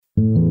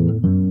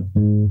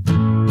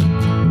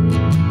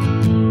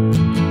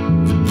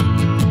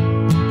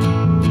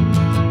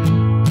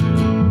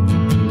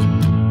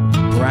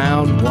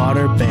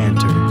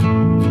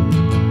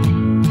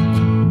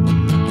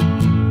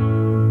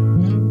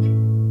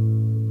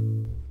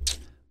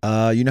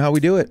You know how we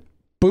do it.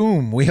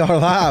 Boom, we are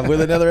live with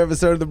another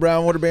episode of the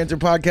Brown Water Banter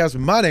podcast.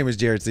 My name is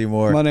Jared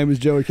Seymour. My name is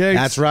Joey Cates.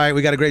 That's right.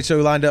 We got a great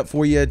show lined up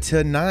for you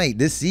tonight,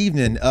 this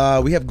evening.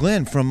 We have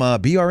Glenn from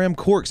BRM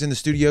Corks in the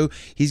studio.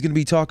 He's going to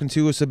be talking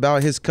to us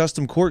about his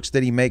custom corks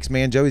that he makes,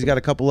 man. Joey's got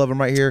a couple of them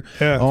right here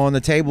on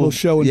the table. A little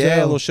show and tell. Yeah,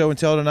 a little show and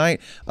tell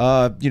tonight.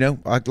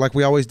 Like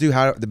we always do,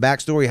 how the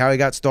backstory, how he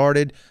got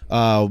started,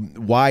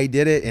 why he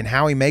did it, and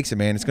how he makes it,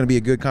 man. It's going to be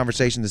a good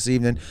conversation this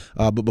evening.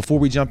 But before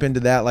we jump into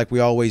that, like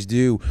we always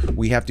do,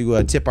 we have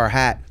to tip our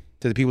hat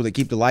to the people that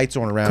keep the lights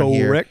on around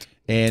here. Correct.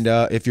 And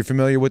if you're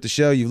familiar with the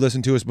show, you've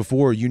listened to us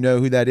before, you know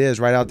who that is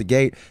right out the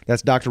gate.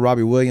 That's Dr.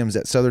 Robbie Williams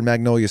at Southern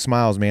Magnolia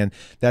Smiles, man.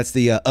 That's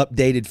the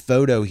updated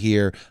photo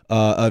here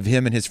of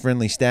him and his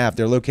friendly staff.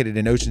 They're located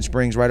in Ocean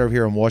Springs, right over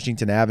here on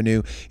Washington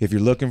Avenue. If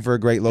you're looking for a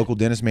great local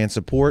dentist, man,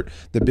 support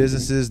the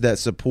businesses that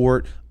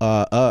support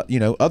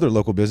other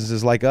local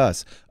businesses like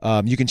us.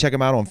 You can check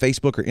them out on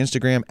Facebook or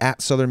Instagram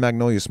at Southern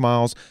Magnolia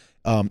Smiles.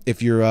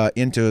 If you're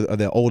into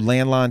the old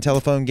landline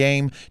telephone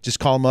game,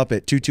 just call him up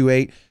at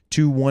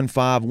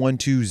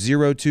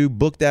 228-215-1202.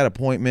 Book that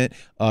appointment.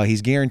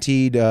 He's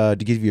guaranteed to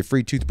give you a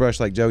free toothbrush,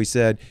 like Joey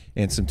said,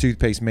 and some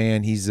toothpaste,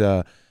 man. He's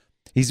a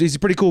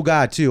pretty cool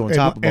guy, too, on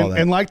top of all that.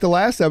 And like the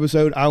last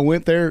episode, I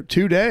went there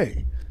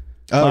today.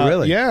 Oh,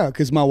 really? Yeah,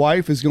 because my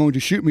wife is going to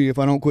shoot me if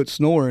I don't quit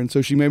snoring,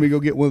 so she made me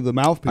go get one of the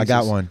mouthpieces. I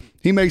got one.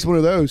 He makes one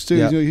of those, too.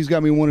 Yeah. He's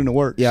got me one in the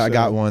works. Yeah, so. I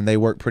got one. They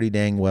work pretty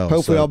dang well.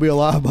 Hopefully I'll be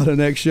alive by the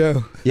next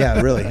show. Yeah,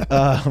 really.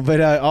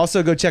 But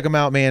also go check them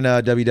out, man,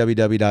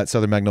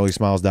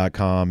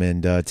 www.southernmagnoliasmiles.com,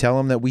 and tell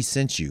them that we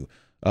sent you.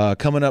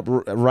 Coming up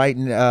right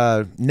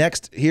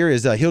next here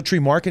is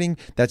Hilltree Marketing.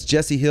 That's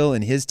Jesse Hill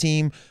and his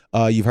team.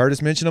 You've heard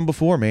us mention them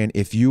before, man.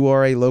 If you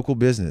are a local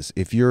business,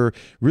 if you're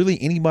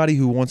really anybody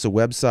who wants a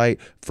website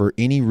for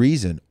any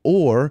reason,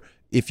 or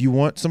if you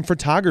want some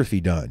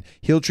photography done,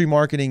 Hilltree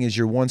Marketing is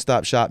your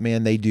one-stop shop,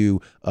 man. They do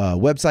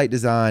website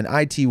design,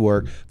 IT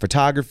work,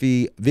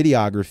 photography,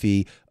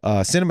 videography,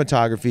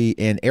 cinematography,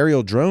 and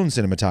aerial drone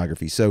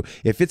cinematography. So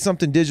if it's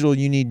something digital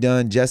you need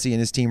done, Jesse and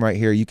his team right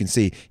here, you can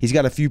see he's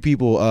got a few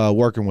people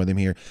working with him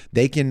here.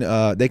 They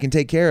can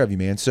take care of you,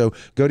 man. So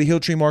go to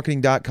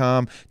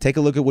hilltreemarketing.com, take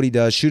a look at what he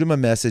does, shoot him a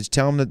message,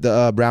 tell him that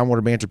the Brown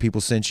Water Banter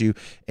people sent you,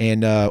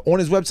 and on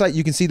his website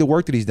you can see the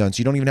work that he's done.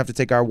 So you don't even have to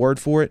take our word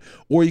for it,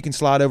 or you can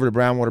slide over to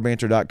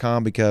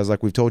brownwaterbanter.com, because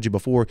like we've told you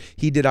before,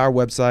 he did our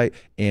website,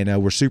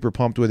 and we're super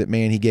pumped with it,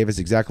 man. He gave us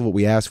exactly what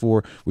we asked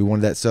for. We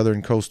wanted that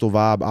southern coastal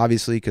vibe,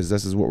 obviously, because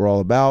this is what we're all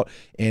about,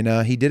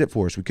 and he did it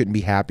for us. We couldn't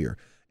be happier.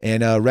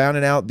 And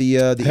rounding out the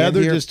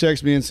Heather here, just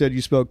texted me and said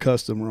you spelled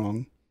custom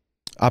wrong.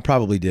 I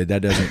probably did.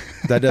 That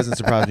doesn't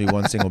surprise me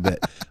one single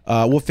bit.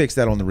 We'll fix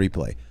that on the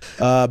replay.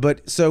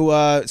 But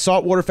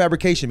saltwater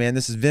fabrication, man.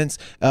 This is Vince.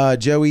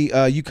 Joey,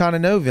 you kind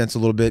of know Vince a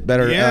little bit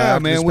better. Yeah,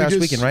 man. This past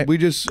weekend, right? He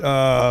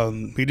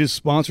just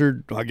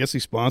sponsored. I guess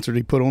he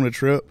put on a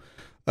trip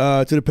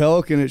to the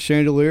Pelican at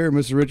Chandelier,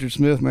 Mr. Richard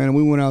Smith, man. And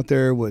we went out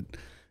there with,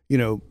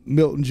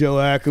 Milton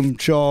Joachim,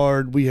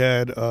 Chard. We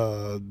had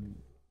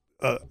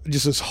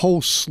just this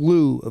whole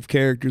slew of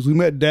characters. We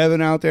met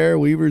Devin out there.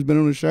 Weaver's been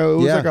on the show. It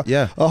was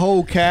a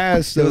whole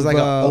cast. It was like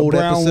an old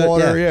Brown episode.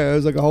 Water. Yeah, it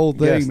was like a whole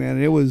thing, man.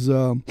 And it was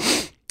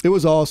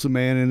awesome,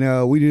 man.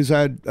 And we just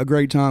had a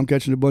great time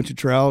catching a bunch of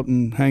trout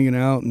and hanging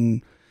out.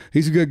 And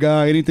he's a good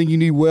guy. Anything you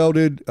need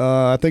welded,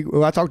 I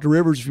talked to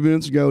Rivers a few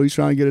minutes ago. He's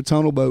trying to get a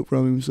tunnel boat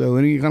from him. So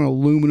any kind of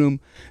aluminum,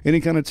 any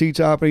kind of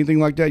T-top, anything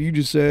like that. You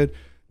just said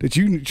that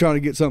you trying to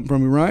get something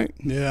from him, right?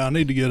 Yeah, I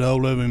need to get a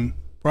hold of him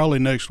probably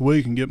next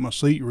week and get my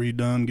seat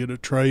redone, get a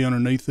tray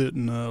underneath it,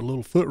 and a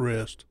little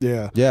footrest.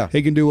 Yeah.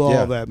 He can do all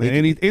of that, man.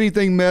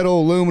 Anything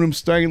metal, aluminum,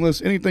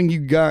 stainless, anything you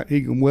got,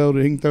 he can weld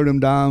it. He can throw them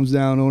dimes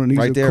down on it. And he's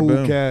right a there, cool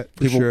boom. cat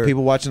for sure.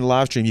 People watching the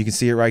live stream, you can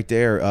see it right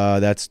there.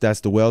 That's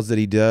the welds that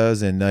he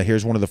does, and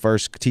here's one of the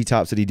first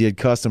T-tops that he did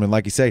custom. And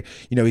like you say,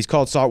 he's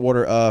called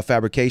Saltwater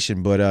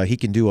Fabrication, but he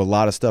can do a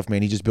lot of stuff,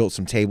 man. He just built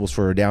some tables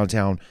for a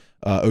downtown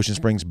Ocean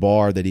Springs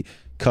bar that he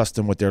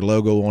custom with their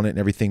logo on it and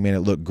everything, man.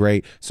 It looked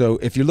great. So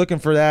if you're looking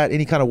for that,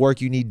 any kind of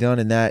work you need done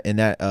in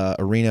that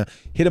arena,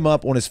 hit him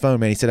up on his phone,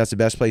 man. He said that's the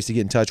best place to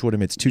get in touch with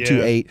him. It's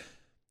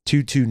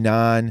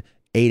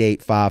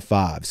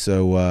 228-229-8855.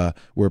 So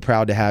we're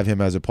proud to have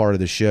him as a part of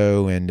the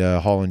show and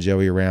hauling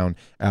Joey around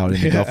out in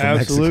the Gulf of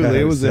Mexico.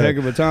 Absolutely. It was a heck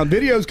of a time.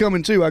 Video's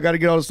coming too. I got to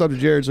get all the stuff to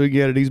Jared so he can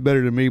get it. He's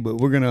better than me, but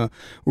we're gonna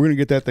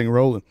get that thing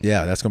rolling.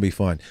 Yeah, that's gonna be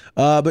fun.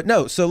 But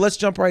no, so let's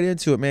jump right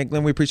into it, man.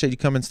 Glenn, we appreciate you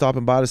coming,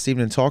 stopping by this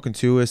evening and talking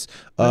to us.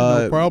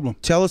 No problem.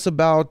 Tell us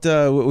about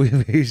what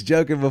he was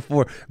joking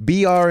before.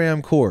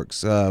 BRM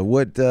Corks.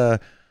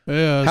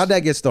 Yeah, how'd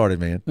that get started,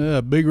 man? Yeah,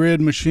 Big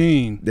Red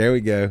Machine. There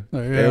we go.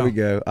 There we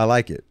go. I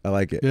like it.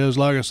 Yeah, it's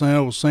like I said,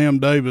 it was Sam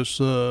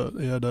Davis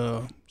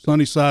at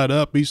Sunny Side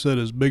Up. He said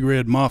it's Big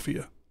Red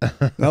Mafia.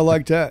 I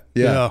like that.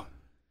 Yeah.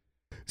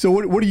 So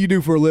what do you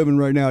do for a living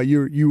right now?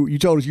 You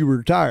told us you were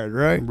retired,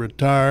 right? I'm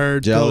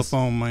retired. Jealous.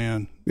 Telephone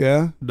man.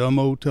 Yeah. Dumb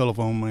old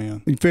telephone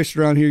man. You fished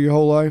around here your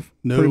whole life?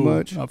 No, pretty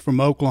much? I'm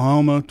from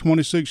Oklahoma.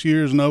 26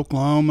 years in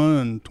Oklahoma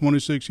and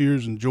 26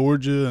 years in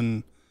Georgia,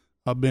 and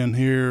I've been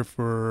here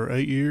for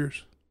 8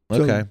 years.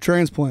 So, Okay.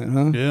 transplant,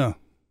 huh? Yeah,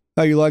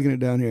 How you liking it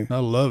down here? I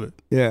love it.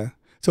 Yeah.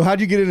 So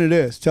how'd you get into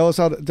this? Tell us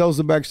the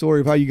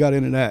backstory of how you got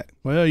into that.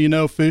 Well, you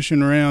know,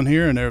 fishing around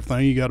here and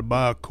everything, you got to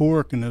buy a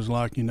cork, and it's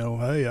like, you know,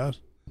 hey, I was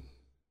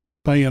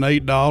paying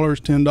 $8,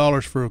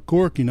 $10 for a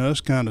cork. You know,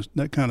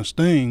 that kind of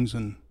stings,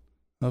 and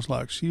I was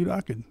like, shoot,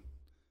 I could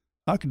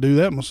do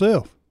that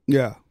myself.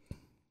 Yeah.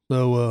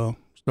 So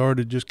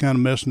started just kind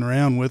of messing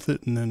around with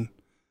it, and then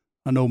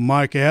I know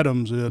Mike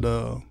Adams at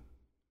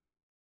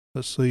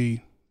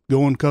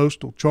Going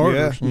Coastal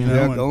Charters. Yeah. You know,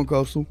 Yeah. and Going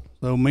Coastal.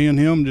 so me and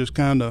him just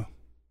kind of,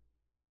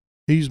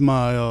 he's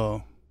my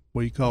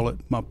what do you call it?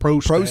 My pro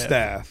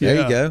staff. There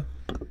Yeah. you go.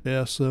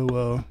 Yeah,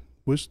 so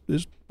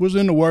was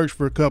in the works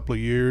for a couple of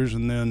years,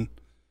 and then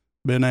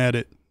been at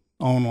it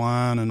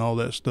online and all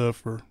that stuff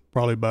for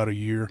probably about a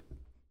year.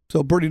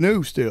 So pretty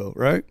new still,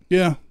 right?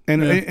 Yeah,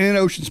 And yeah. in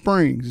Ocean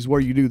Springs is where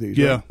you do these.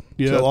 Yeah, Right?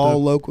 yeah. So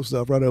all local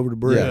stuff right over the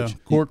bridge. yeah,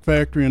 Cork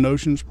Factory in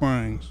Ocean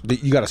Springs.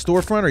 You got a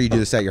storefront, or you do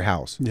this at your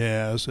house?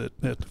 Yeah, it's at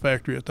the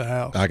factory at the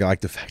house. I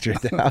like the factory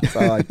at the house.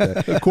 I like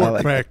that. The Cork I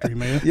like- Factory,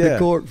 man. Yeah, The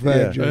Cork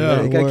Factory.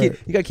 Yeah. You Word.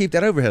 gotta keep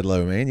that overhead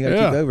low, man. You gotta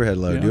keep Yeah. the overhead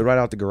low. Yeah. Do it right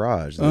out the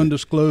garage.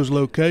 Undisclosed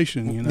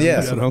location, you know. Yeah.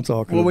 That's what I'm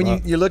talking Well, when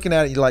about. you're looking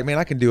at it, you're like, man,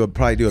 I can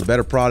probably do a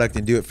better product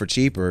and do it for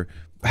cheaper.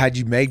 Had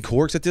you made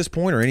corks at this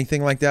point or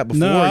anything like that before?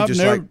 No, Or you I've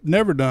just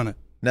never done it.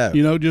 no.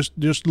 You know,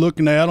 just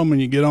looking at them, and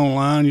you get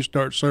online, you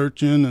start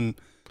searching, and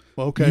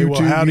well, okay, YouTube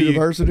well, how do you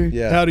University.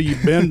 Yeah. how do you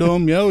bend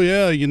them? Oh,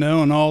 yeah, you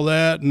know, and all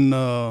that, and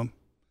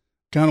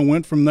kind of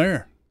went from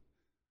there.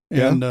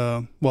 Yeah.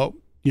 And well,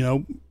 you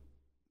know,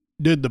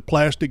 did the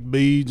plastic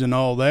beads and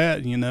all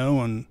that, you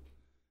know, and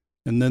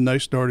then they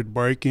started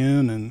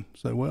breaking, and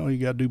said, well, you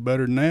got to do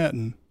better than that,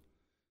 and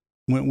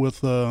went with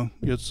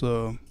it's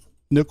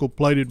nickel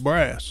plated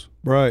brass.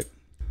 Right.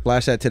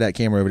 Flash that to that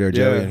camera over there,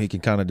 Joey, Yeah. and he can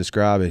kind of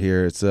describe it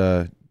here. It's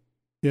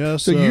Yeah,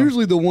 So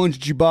usually the ones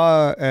that you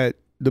buy at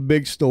the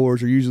big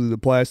stores are usually the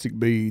plastic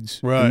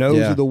beads. Right. And those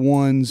Yeah. are the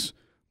ones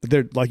that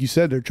they're, like you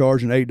said, they're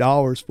charging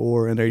 $8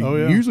 for, and they Oh,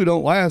 yeah. usually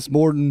don't last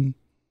more than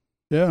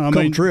yeah, I a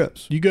couple mean,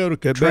 trips. you go to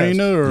best.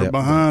 Katrina or Yep.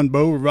 behind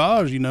Beau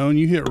Rivage, you know, and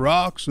you hit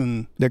rocks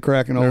and They're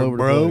cracking all they're over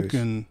broke the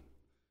place. and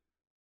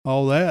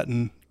all that,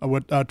 and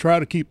I try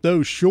to keep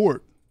those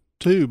short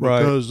too, Right.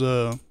 because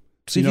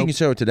see if you know- can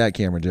show it to that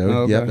camera, Joey.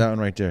 Okay. Yep, that one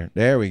right there.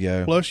 There we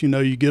go. plus, you know,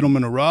 you get them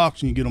in the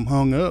rocks and you get them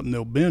hung up and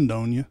they'll bend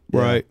on you. Yeah.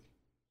 Right.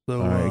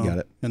 So All right, got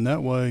it. And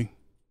that way,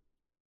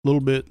 a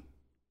little bit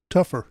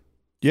tougher.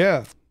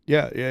 Yeah.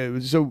 Yeah.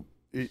 So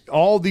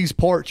all these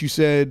parts you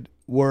said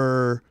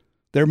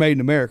they're made in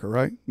America,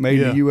 right? Made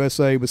in Yeah. the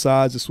USA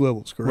besides the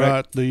swivels,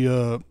 correct?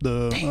 Right.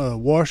 The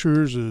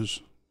washers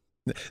is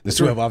The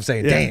swivel. I'm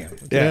saying, Yeah.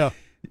 damn. yeah.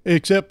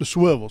 Except the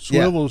swivel.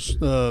 Yeah. Swivels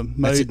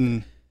made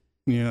in,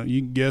 you know,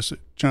 you can guess it,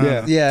 China.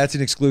 Yeah. Yeah, that's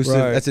an exclusive.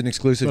 Right. That's an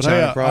exclusive But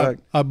China hey,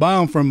 product. I buy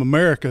them from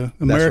American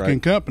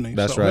right. companies.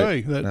 That's so,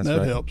 right. Hey, that That's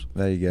right. helps.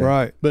 There you go.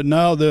 Right. But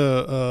now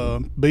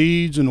the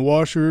beads and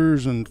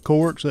washers and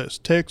corks, that's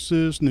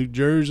Texas, New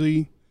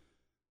Jersey,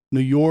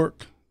 New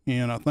York,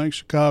 and I think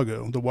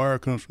Chicago. The wire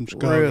comes from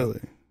Chicago. Really?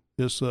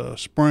 It's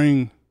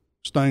spring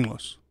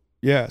stainless.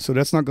 Yeah. So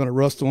that's not going to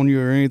rust on you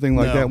or anything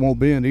like No. that. Won't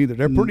bend either.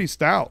 They're pretty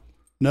stout.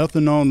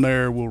 Nothing on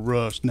there will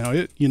rust. Now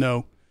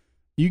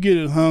you get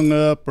it hung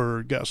up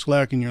or got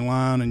slack in your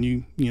line, and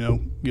you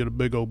get a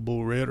big old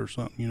bull red or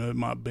something. It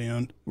might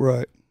bend,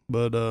 Right.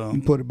 but You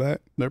can put it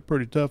back. they're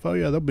pretty tough. Oh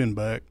yeah, they'll bend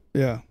back.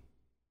 Yeah.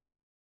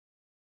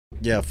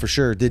 Yeah, for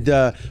sure.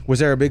 Was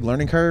there a big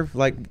learning curve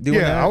like doing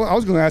Yeah. that? I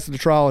was going to ask the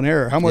trial and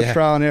error. How much Yeah.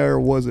 trial and error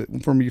was it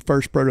from your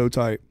first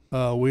prototype?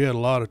 We had a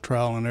lot of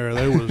trial and error.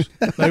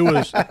 They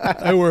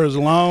were as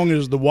long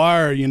as the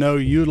wire. You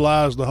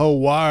utilize the whole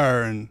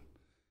wire, and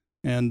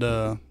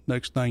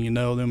next thing you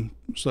know, them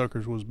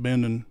suckers was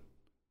bending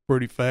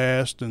pretty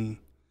fast, and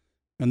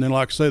then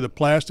like I say, the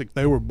plastic,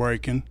 they were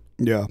breaking,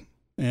 Yeah.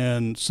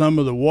 and some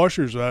of the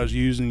washers I was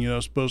using,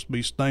 supposed to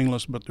be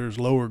stainless, but there's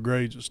lower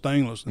grades of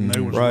stainless, and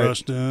they was Right.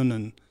 rusting,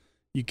 and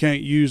you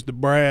can't use the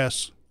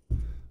brass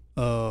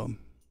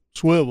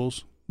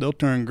swivels; they'll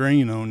turn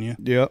green on you.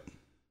 Yep.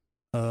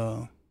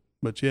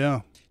 But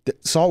yeah,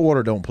 Salt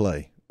water don't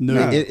play.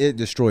 no. It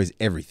destroys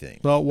everything.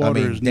 Salt water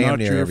I mean, is damn not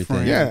near your everything.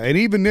 friend. Yeah. And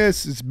even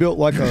this is built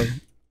like a,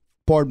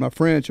 pardon my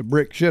French, a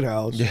brick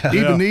shithouse. Yeah.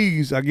 Even Yeah.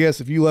 these, I guess,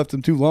 if you left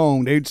them too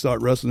long, they'd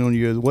start rusting on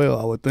you as well,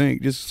 I would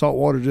think. Just salt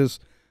water,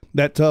 just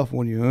that tough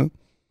on you, huh?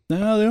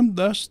 No, them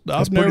That's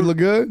I've pretty never look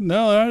good.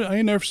 No, I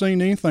ain't never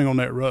seen anything on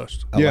that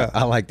rust. Yeah.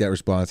 I like that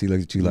response. He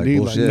looks at you like He's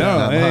like, bullshit. no,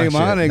 Not hey, my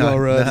mine shit. ain't gonna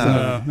Nah,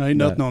 rust. nah. Ain't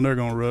nothing on there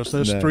gonna rust.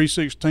 That's No.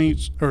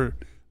 3/16 or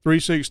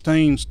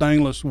 3/16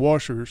 stainless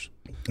washers.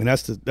 And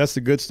that's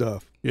the good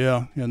stuff.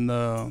 Yeah, and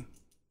the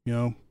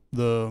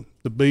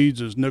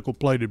beads is nickel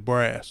plated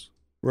brass.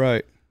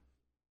 Right.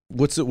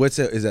 What's it?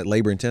 Is that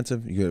labor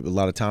intensive? You have a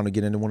lot of time to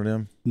get into one of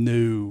them?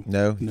 No,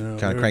 No, No, kind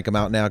they're- of crank them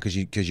out now because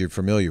you're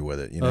familiar with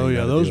it. oh you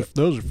yeah, know how to do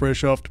those are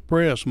fresh off the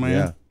press, it.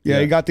 man. Yeah,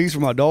 he got these for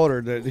my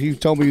daughter. That he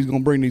told me he's gonna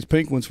bring these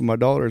pink ones for my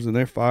daughters, and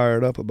they're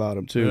fired up about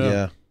them too.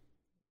 yeah.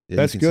 Yeah,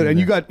 That's you can good. see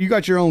And that. you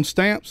got your own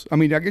stamps. I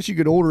mean, I guess you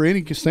could order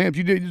any stamps.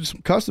 You did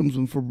some customs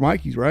for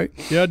Mikey's, right?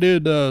 Yeah, I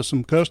did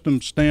some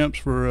custom stamps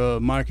for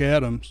Mike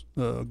Adams,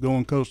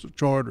 Going Coastal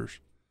Charters,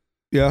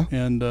 Yeah.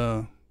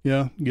 and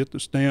yeah, get the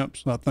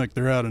stamps. I think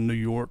they're out in New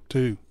York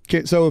too.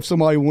 So if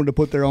somebody wanted to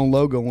put their own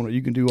logo on it,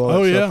 you can do all that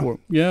Oh stuff yeah, for them.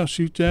 yeah,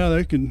 shoot, yeah,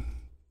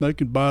 they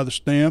could buy the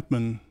stamp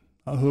and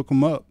I'll hook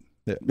them up.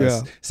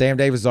 Yeah. Sam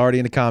Davis is already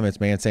in the comments,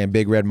 man, saying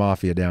Big Red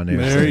Mafia down there.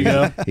 There you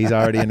go. He's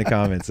already in the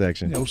comment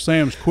section. You know,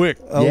 Sam's quick.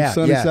 Oh,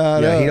 sunny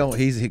side yeah. up.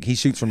 He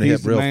shoots from the He's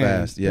hip the real man.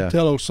 fast. Yeah,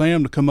 Tell old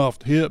Sam to come off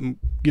the hip and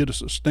get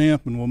us a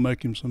stamp, and we'll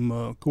make him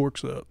some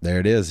corks up. there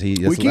it is. We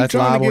That's keep live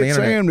trying on to the get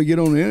internet. Sam to get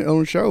on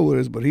the show with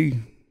us, but he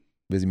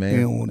Busy don't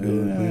man. want to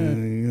do it, man.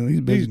 You know, he's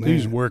a busy man.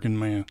 He's a working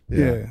man.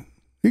 Yeah.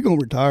 He's going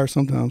to retire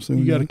sometime soon.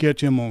 You got to man.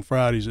 catch him on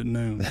Fridays at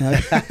noon.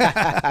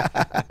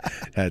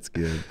 That's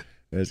good.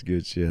 That's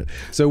good shit.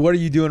 So what are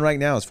you doing right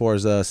now as far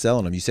as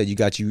selling them? You said you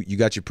got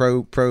your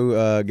pro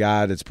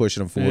guy that's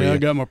pushing them for you. Yeah, I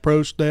got my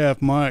pro staff,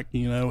 Mike.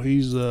 You know, he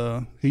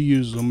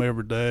uses them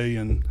every day,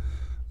 and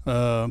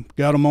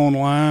got them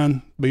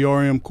online,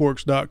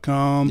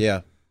 brmcorks.com.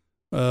 Yeah.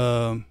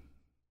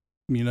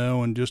 You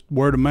know, and just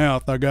word of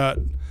mouth. I got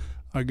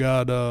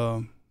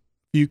a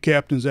few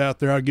captains out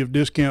there. I give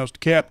discounts to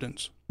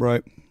captains,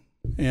 Right.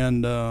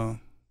 and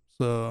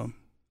so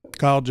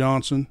Kyle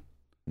Johnson.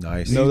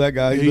 Nice. Know that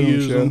guy. He's He been on the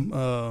used show.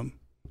 them.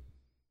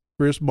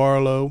 Chris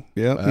Barlow,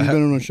 Yeah, he's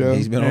been on the show.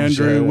 He's been on the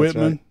Andrew show. That's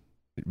Whitman.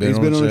 right. He's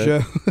been on the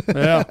show.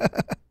 Yeah.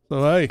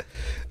 So hey,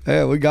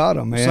 Yeah, we got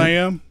him,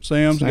 man.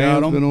 Sam's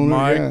got been them. on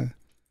Mike. there,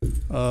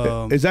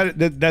 yeah. Is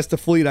that's the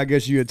fleet I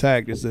guess you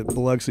attacked? Is the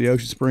Biloxi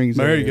Ocean Springs?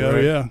 There you area, go.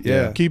 right?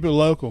 Yeah. Yeah. Keep it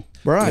local.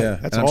 Right. Yeah,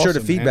 That's and I'm sure the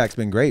awesome, man. feedback's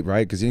been great,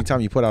 right? Because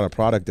anytime you put out a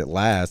product that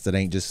lasts, that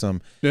ain't just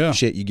some Yeah.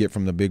 shit you get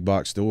from the big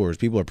box stores,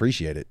 people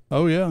appreciate it.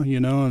 Oh yeah. You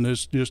know, and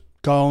it's just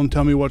call and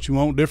tell me what you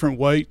want. Different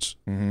weights.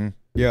 Mm-hmm.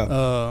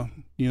 Yeah.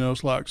 You know,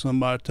 it's like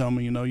somebody tell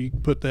me, you know, you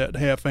can put that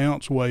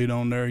half-ounce weight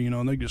on there, you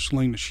know, and they just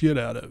sling the shit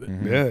out of it.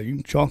 Yeah, you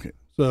can chalk it.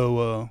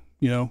 So,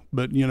 you know,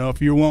 but, you know,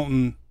 if you're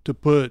wanting to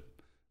put,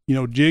 you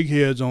know, jig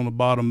heads on the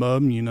bottom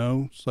of them, you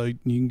know, say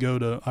you can go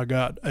to, I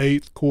got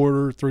 1/8,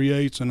 quarter,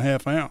 3/8, and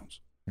half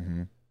ounce.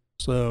 Mm-hmm.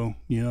 So,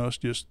 you know, it's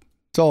just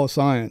It's all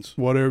science.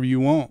 whatever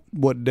you want.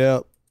 What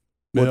depth,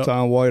 what Yep.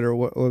 time weight, or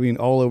what? I mean,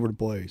 all over the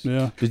place.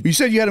 Yeah. You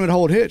said you had him at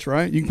Hold Hitch,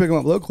 right? You can pick them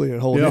up locally at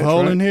Hold Yeah, Hitch,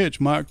 Hole right? and Hitch,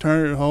 Mike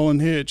Turner, Hole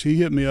and Hitch. He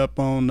hit me up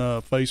on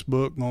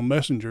Facebook, on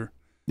Messenger,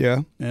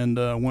 Yeah, and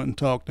went and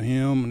talked to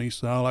him, and he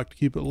said, I like to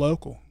keep it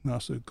local. And I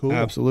said, cool.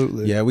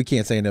 absolutely. Yeah, we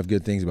can't say enough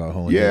good things about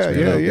Hole and Yeah, Hitch,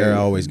 man. yeah, They're yeah.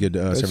 always good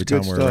to us That's every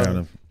time good we're stuff. around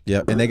them.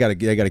 Yeah, and they got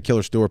a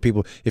killer store.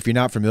 People, if you're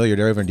not familiar,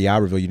 they're over in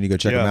D'Iberville. You need to go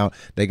check them Yeah. out.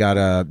 They got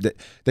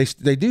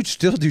they do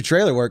still do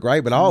trailer work,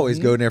 right? But I always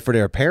go in there for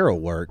their apparel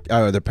work,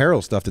 the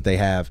apparel stuff that they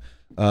have,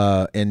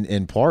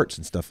 in parts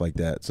and stuff like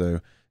that. So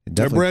Their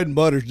definitely, bread and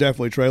butter's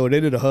definitely trailer. They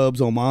did a Hubs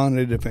on mine.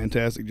 They did a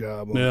fantastic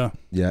job. On it. Yeah.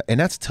 yeah, and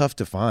that's tough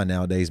to find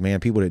nowadays, man.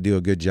 People that do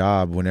a good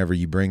job whenever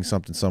you bring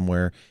something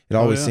somewhere. It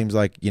always yeah. seems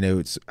like, you know,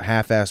 it's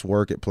half-ass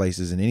work at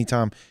places, and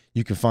anytime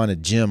you can find a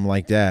gym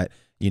like that,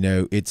 you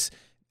know, it's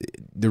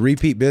the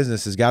repeat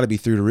business has got to be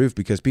through the roof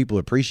because people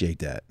appreciate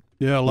that.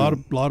 Yeah, a lot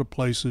of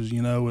places,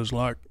 you know, is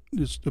like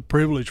it's a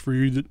privilege for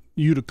you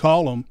to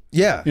call them,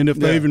 Yeah, and if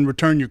they Yeah. even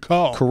return your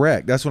call,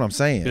 correct. That's what I'm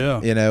saying.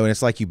 Yeah. You know, and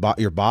it's like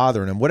you're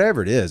bothering them,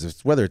 whatever it is,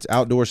 whether it's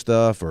outdoor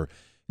stuff or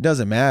it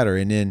doesn't matter.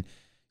 And then,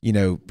 you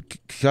know,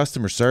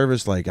 customer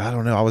service, like, I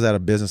don't know, I was at a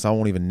business, I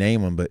won't even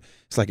name them, but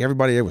it's like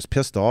everybody there was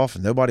pissed off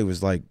and nobody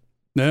was like,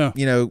 yeah.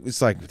 you know,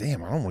 it's like,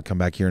 damn, I don't want to come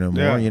back here no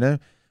more, Yeah. you know?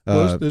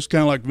 Well, it's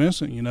kind of like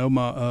Vincent, you know,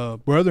 my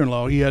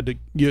brother-in-law, he had to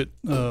get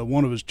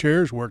one of his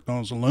chairs worked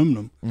on as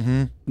aluminum.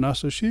 Mm-hmm. And I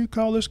said, shoot,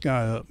 call this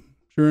guy up.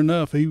 Sure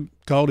enough, he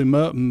called him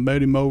up and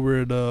met him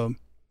over at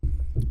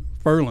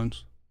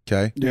Furlan's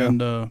Okay. Yeah.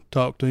 and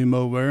talked to him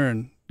over there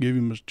and give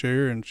him his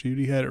chair, and shoot,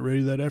 he had it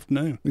ready that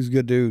afternoon. He's a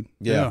good dude.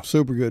 Yeah.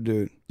 Super good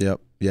dude. Yep.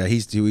 Yeah.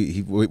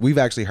 We've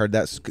actually heard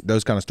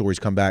those kind of stories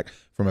come back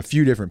from a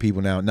few different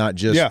people now, not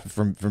just Yeah.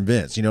 from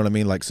Vince. You know what I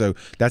mean? Like, so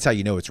that's how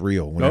you know it's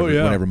real. Whenever,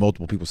 whenever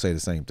multiple people say the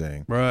same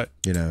thing. Right.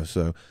 You know,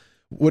 so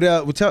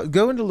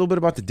go into a little bit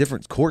about the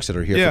different corks that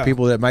are here Yeah. for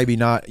people that maybe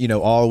not, you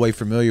know, all the way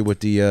familiar with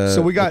the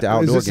So we got, with the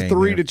outdoor is this game.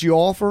 3 here. that you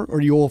offer, or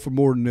do you offer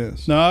more than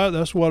this? No,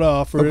 that's what I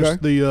offer. Okay.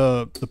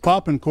 It's the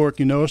popping cork,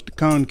 you know, it's the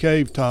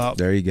concave top.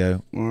 There you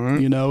go. All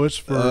right. You know, it's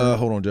for a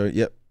Hold on, Joe.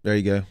 Yep. There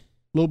you go.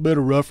 little bit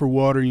of rougher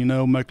water, you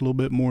know, make a little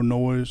bit more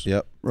noise.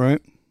 Yep. Right.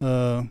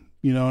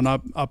 You know, and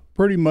I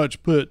pretty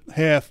much put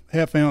half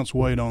ounce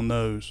weight on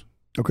those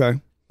Okay.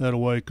 that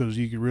way because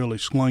you could really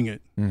sling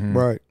it. Mm-hmm.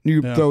 Right.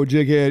 You Yeah. throw a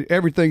jig head.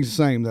 Everything's the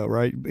same, though,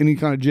 right? Any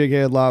kind of jig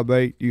head, live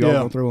bait, you all Yeah.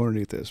 gonna throw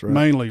underneath this, right?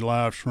 Mainly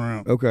live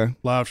shrimp. Okay.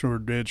 Live shrimp or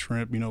dead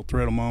shrimp, you know,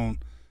 thread them on.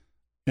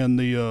 And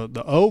the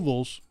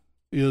ovals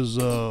is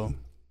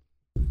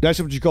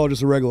That's what you call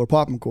just a regular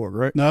popping cork,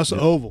 right? no, that's the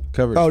oval.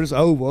 Covered. Oh, just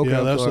oval. Okay. yeah,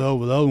 I'm that's sorry. the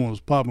oval. The other one was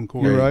popping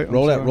cork. You're right. I'm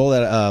Roll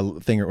sorry.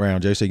 that thing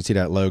around, Joe, so you can see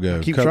that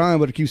logo. Keep trying,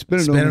 but it keeps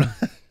spinning on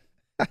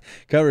me.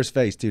 Cover his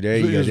face too. There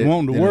you It's go.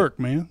 wanting to Did it? work,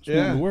 man. It's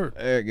wanting to work.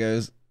 There it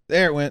goes.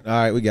 There it went. All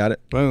right, we got it.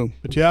 Boom.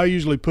 But yeah, I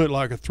usually put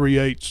like a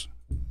 3/8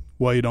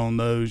 weight on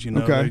those. You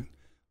know, Okay.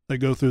 they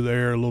go through the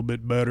air a little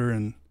bit better,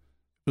 and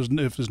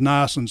if it's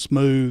nice and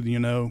smooth, you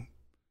know,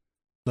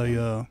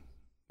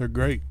 they're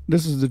great.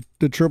 This is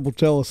the Triple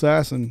Tail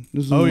Assassin.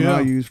 This is the one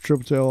I use for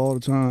Triple Tail all the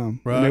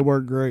time. Right. And they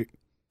work great.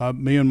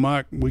 Me and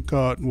Mike, I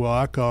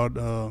caught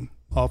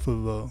off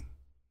of a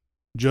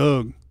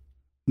jug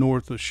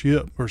north of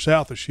Ship or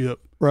south of Ship,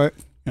 Right.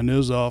 and it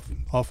was off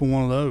of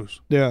one of those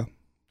Yeah.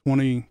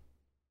 20,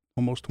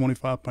 almost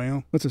 25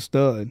 pound. That's a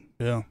stud.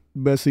 Yeah,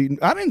 Best eating.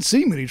 I didn't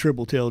see many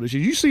Triple Tail this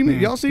year. You see me?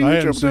 Y'all see I any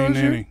hadn't Triple Tail seen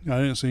this year? any.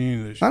 I didn't see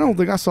any this I year. don't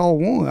think I saw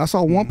one. I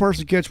saw one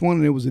person catch one,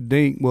 and it was a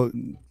dink. Well,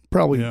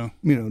 probably Yeah.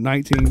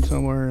 19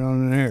 somewhere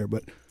on in there.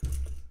 But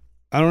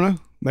I don't know.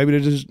 Maybe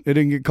it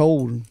didn't get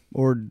cold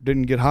or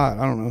didn't get hot.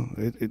 I don't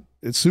know.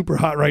 It's super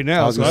hot right I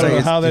now. was So I gonna don't say,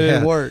 know how that yeah.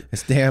 didn't work.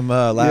 It's damn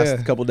last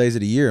Yeah. couple days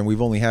of the year, and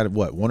we've only had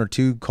what 1 or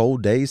 2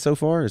 cold days so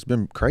far. It's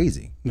been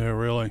crazy. Yeah,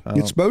 really.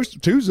 It's supposed to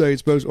Tuesday. It's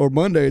supposed or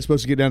Monday. It's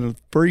supposed to get down to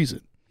freezing.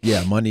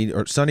 Yeah, Monday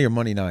or Sunday or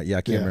Monday night. Yeah,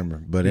 I can't Yeah.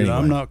 remember. But Yeah, anyway,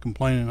 I'm not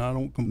complaining. I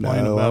don't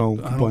complain No, I about. don't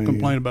I complain don't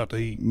complain either. about the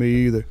heat. Me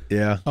either.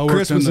 Yeah, I worked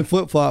Christmas in and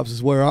flip flops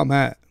is where I'm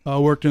at. I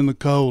worked in the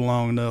cold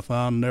long enough.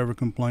 I'll never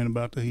complain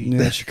about the heat.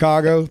 Yeah,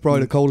 Chicago is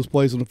probably the coldest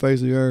place on the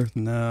face of the earth.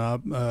 No,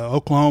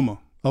 Oklahoma,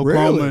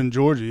 Really? and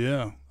Georgia.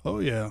 Yeah. Oh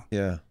yeah.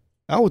 yeah.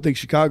 I would think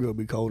Chicago would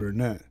be colder than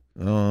that.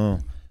 Oh,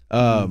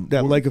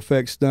 That lake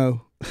effect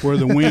snow. Where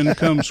the wind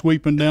comes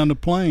sweeping down the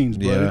plains,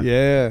 buddy.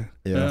 Yeah.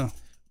 yeah.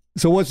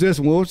 So what's this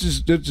one?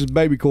 What's this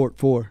baby cork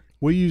for?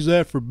 We use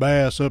that for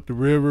bass up the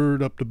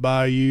river, up the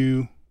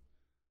bayou,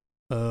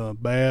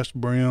 bass,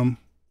 brim.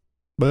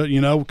 But,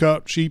 you know, we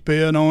caught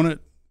sheephead on it,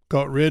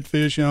 caught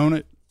redfish on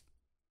it.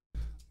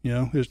 You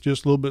know, it's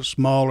just a little bit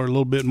smaller, a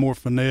little bit more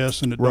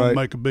finesse, and it Right. don't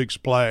make a big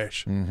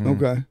splash. Mhm.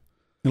 Okay.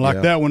 And like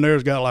Yeah. that one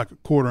there's got like a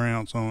 1/4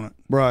 ounce on it.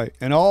 Right.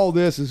 And all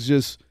this is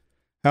just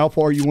how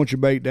far you want your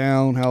bait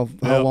down, how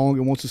Yep. long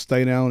it wants to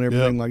stay down, and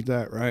everything Yep. like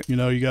that, right? You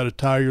know, you got to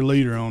tie your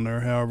leader on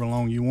there however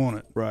long you want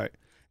it. Right.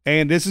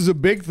 And this is a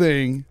big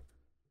thing.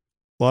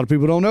 A lot of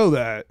people don't know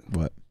that.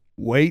 What?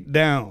 Weight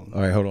down.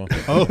 All right, hold on.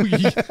 Oh,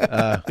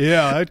 yeah.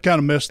 Yeah, it kind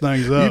of messed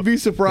things up. You'd be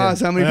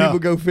surprised how many Yeah. people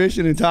go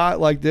fishing and tie it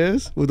like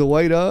this with the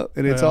weight up,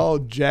 and it's Yeah. all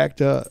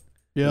jacked up.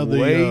 Yeah,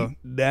 weight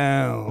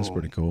down. That's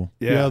pretty cool.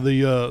 yeah,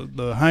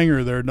 the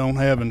hanger there don't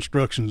have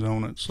instructions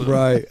on it. So.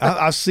 Right.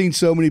 I've seen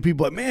so many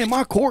people like, man,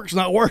 my cork's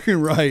not working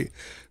right.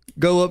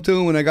 Go up to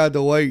them and they got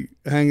the weight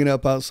hanging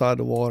up outside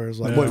the water. It's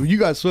like, Yeah. well, you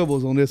got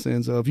swivels on this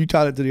end, so if you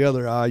tied it to the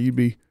other eye, you'd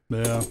be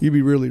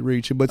really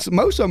reaching. But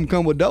most of them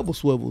come with double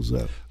swivels,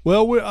 though.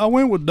 Well, I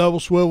went with double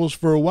swivels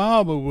for a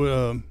while,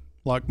 but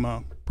like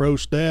my pro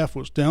staff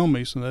was telling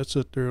me, so that's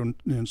sit there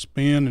and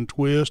spin and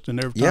twist,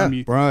 and every time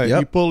you Right. Yep.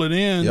 you pull it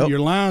in, Yep. your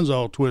line's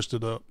all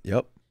twisted up.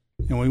 Yep.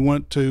 And we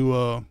went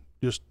to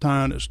just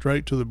tying it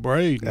straight to the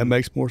braid. That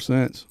makes more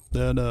sense.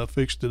 That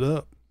fixed it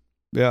up.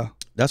 Yeah.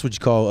 That's what you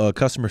call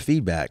customer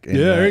feedback. And,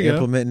 Yeah, there you go.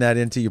 implementing that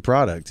into your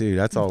product too.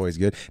 That's always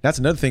good. That's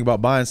another thing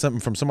about buying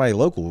something from somebody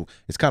local.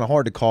 It's kind of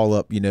hard to call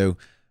up,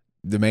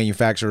 the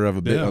manufacturer of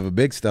a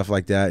big stuff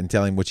like that and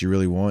tell him what you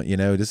really want.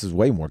 This is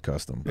way more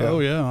custom. Oh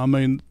yeah, I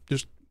mean,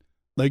 just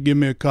they give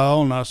me a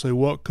call and I say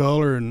what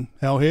color and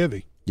how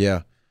heavy.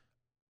 Yeah.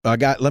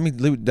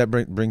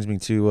 That brings me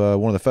to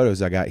one of the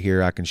photos I got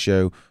here. I can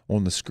show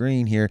on the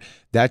screen here.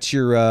 That's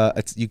your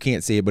you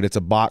can't see it, but it's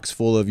a box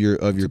full of your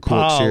corks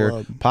pile here.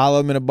 of 'em. Pile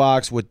of them in a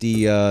box with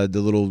the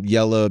little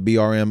yellow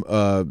BRM.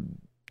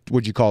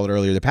 What'd you call it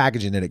earlier? The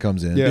packaging that it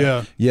comes in.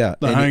 Yeah. Yeah.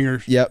 The And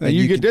hangers. Yep. And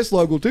you get this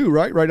logo too,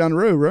 right? Right down the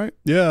road, right?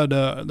 Yeah,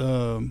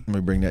 the Let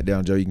me bring that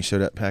down, Joe. You can show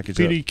that package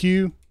up.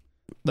 PDQ.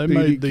 They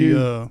made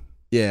the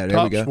Yeah, there we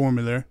tops go. for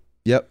me there.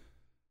 Yep.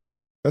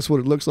 That's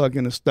what it looks like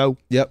in a stove.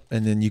 Yep.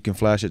 And then you can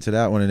flash it to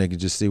that one, and they can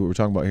just see what we're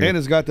talking about here. And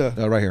it's got the,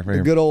 right here.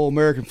 the good old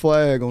American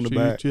flag on the Shoot,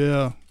 back.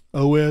 yeah,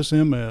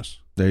 OSMS.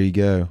 There you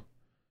go.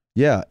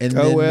 Yeah. And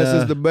then, OS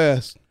is the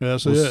best.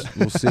 That's we'll, it.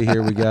 we'll see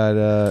here. We got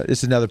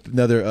this is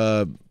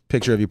another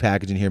picture of your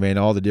packaging here, man.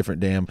 All the different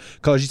damn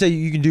colors. You say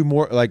you can do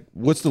more. Like,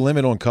 what's the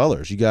limit on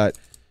colors? You got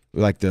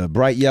like the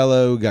bright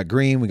yellow. We got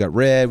green. We got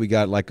red. We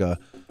got like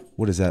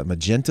what is that?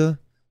 Magenta.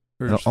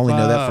 I only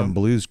know that from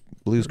Blues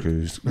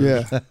Cruise.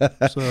 Yeah. So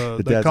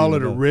But they that's call it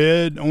even a better.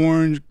 red,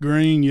 orange,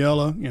 green,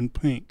 yellow, and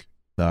pink.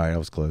 All right, that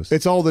was close.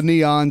 It's all the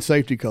neon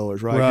safety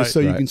colors, right? Right. Just so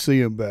you Right. can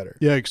see them better.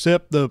 Yeah,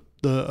 except the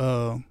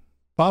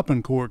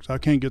popping corks. I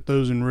can't get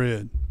those in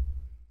red.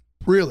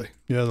 Really?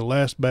 Yeah, the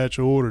last batch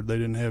I ordered, they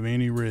didn't have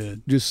any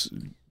red. Just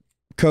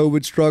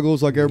COVID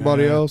struggles like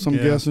everybody Yeah, else, I'm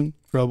yeah. guessing.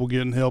 Trouble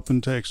getting help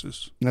in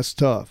Texas. That's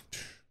tough.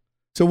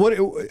 So what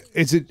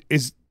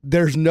is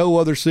there's no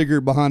other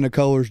secret behind the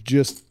colors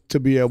just to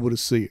be able to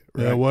see it,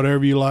 right? Yeah,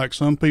 whatever you like.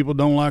 Some people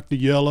don't like the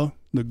yellow,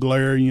 the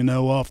glare,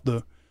 off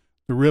the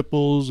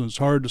ripples. It's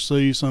hard to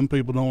see. Some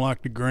people don't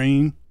like the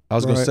green. I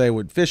was going Right. to say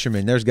with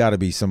fishermen, there's got to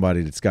be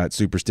somebody that's got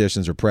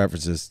superstitions or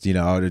preferences.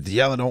 The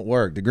yellow don't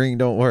work, the green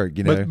don't work.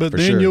 But for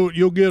then sure.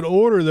 you'll get an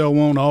order they'll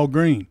want all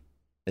green.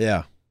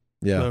 Yeah.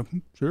 Yeah. So,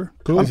 sure.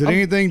 Cool. Is it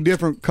anything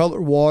different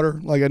color water?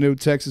 Like I know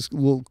Texas a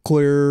little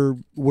clearer,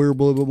 we're a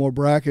little bit more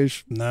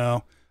brackish.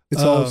 No.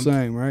 It's all the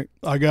same, right?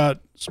 I got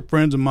some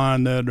friends of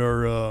mine that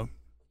are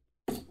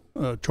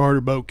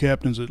charter boat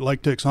captains at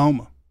Lake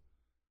Texoma,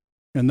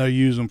 and they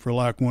use them for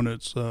like when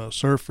it's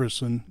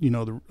surfacing,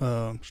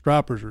 the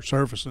stripers are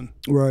surfacing,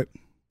 Right.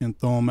 and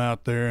throw them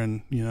out there,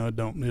 and it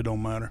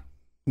don't matter.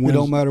 It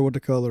don't matter what the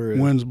color is.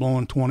 Wind's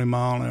blowing 20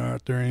 mile an hour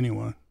out there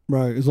anyway.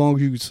 Right. As long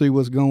as you can see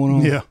what's going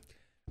on. Yeah.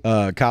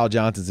 Kyle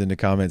Johnson's in the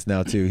comments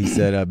now too. He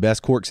said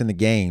best corks in the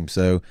game.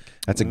 So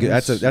that's a good.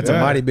 That's a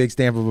mighty big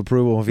stamp of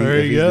approval if, There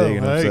if you he's go.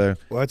 digging them. Hey. So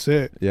Well, that's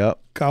it. yep,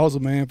 Kyle's a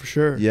man for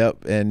sure.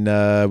 yep. And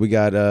we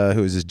got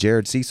who is this?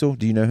 Jared Cecil.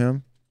 Do you know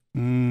him?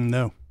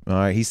 No. All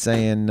right. He's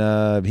saying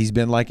he's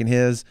been liking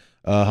his.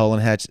 Hull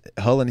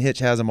and Hitch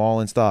has them all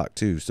in stock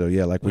too. So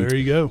yeah, There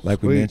you go. we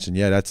Sweet. mentioned,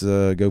 yeah, that's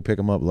go pick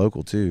them up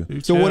local too.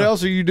 So what Yeah.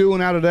 else are you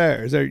doing out of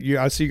there? Is there?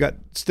 I see you got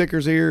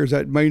stickers here. Is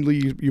that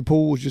mainly your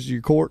pool? Is just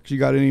your corks? You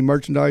got any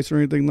merchandise or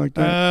anything like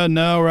that?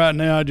 No, right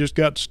now I just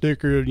got the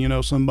sticker.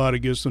 Somebody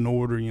gets an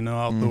order.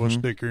 I'll throw a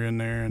sticker in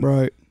there. And,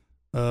 Right.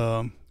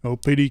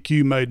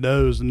 PDQ made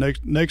those. The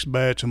next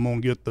batch, I'm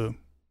gonna get the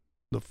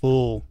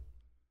full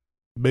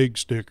big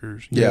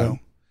stickers. you Yeah. know.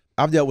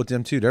 I've dealt with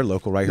them too. They're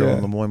local right here Yeah.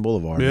 on Lemoyne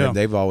Boulevard. Yeah.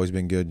 They've always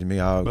been good to me.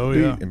 I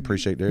yeah.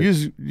 appreciate their.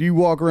 You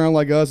walk around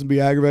like us and be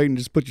aggravating and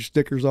just put your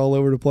stickers all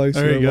over the place.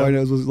 There So you everybody go.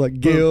 knows what's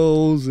like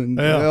Gills and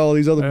Yeah. all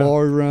these other Yeah.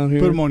 bars around here.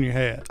 Put them on your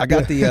hat. I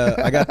got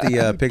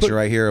the picture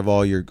right here of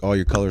all your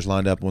colors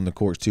lined up on the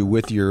corks too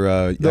with your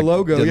the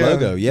logo. The yeah.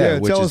 logo, yeah.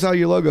 which Tell is- us how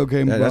your logo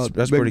came Yeah, about.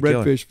 that's Big pretty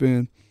killer. redfish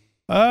fin.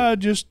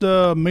 Just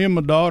me and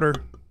my daughter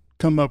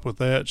come up with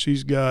that.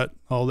 She's got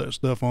all that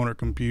stuff on her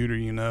computer,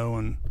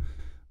 and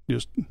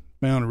just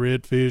found a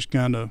redfish,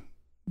 kind of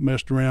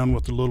messed around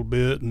with it a little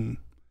bit, and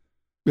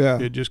Yeah.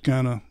 it just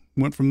kind of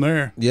went from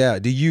there. Yeah.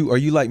 Are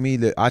you like me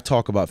that I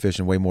talk about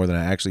fishing way more than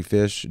I actually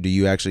fish? Do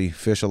you actually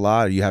fish a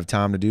lot? Or you have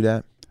time to do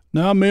that?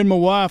 Now, me and my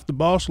wife, the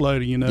boss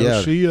lady,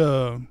 Yeah. she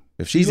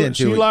If she's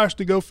into she it, likes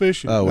to go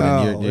fishing. oh,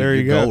 well, then Oh, there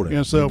you you're go. golden.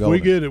 And so You're if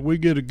golden. we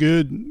get a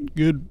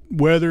good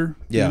weather,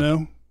 Yeah.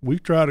 we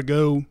try to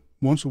go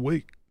once a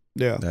week.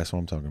 Yeah. That's what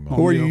I'm talking about.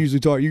 Oh. Where do you Yeah. usually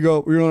talk?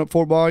 You're on at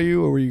Fort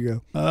Bayou, or where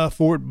you go?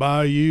 Fort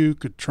Bayou,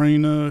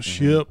 Katrina, Mm-hmm.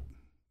 Ship.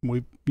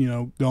 We've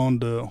gone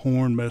to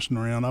Horn messing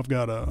around. I've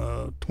got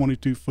a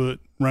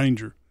 22-foot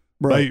Ranger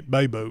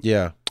bay boat.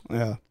 Yeah.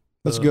 Yeah.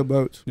 That's Uh, good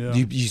boats. Yeah.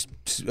 Do you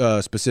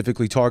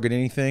specifically target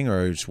anything,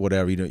 or just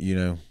whatever you don't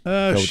go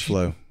with the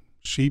flow?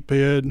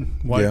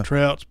 Sheephead, white Yeah.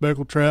 trout,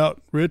 speckled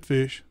trout,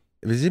 redfish.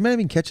 Has anybody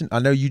been catching? I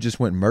know you just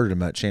went and murdered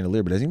him at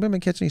Chandelier, but has anybody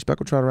been catching any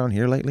speckled trout around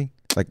here lately?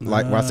 Like when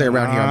I say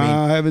around here, I mean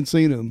I haven't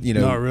seen them.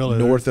 Not really.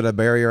 north of the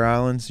Barrier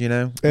Islands. It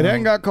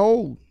hadn't got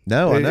cold.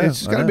 No, I know. It's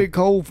just I got to know. be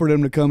cold for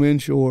them to come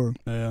inshore.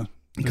 Yeah.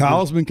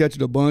 Kyle's been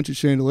catching a bunch at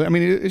Chandelier. I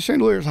mean,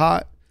 Chandelier's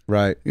hot.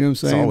 right. You know what I'm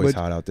It's saying? always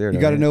But hot out there. you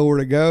got to know where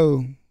to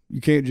go.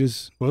 You can't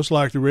just, Well, it's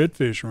like the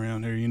redfish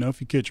around here. If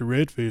you catch a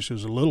redfish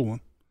as a little one,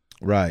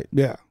 Right.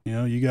 yeah.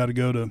 you got to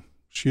go to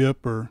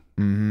Ship or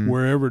Mm-hmm.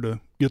 wherever to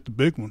get the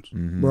big ones.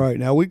 Mm-hmm. Right.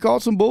 Now, we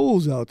caught some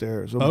bulls out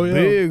there. Some Oh, yeah.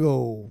 big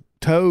old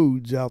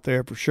toads out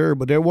there for sure.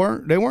 But they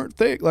weren't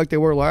thick like they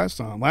were last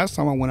time. Last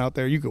time I went out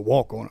there, you could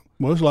walk on them.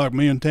 Well, it's like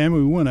me and Tammy.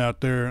 We went out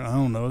there. I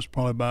don't know. It's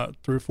probably about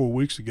 3 or 4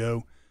 weeks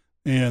ago,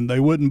 and they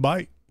wouldn't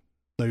bite.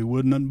 They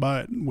wouldn't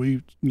bite.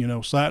 We,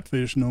 sight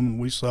fishing them, and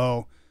we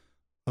saw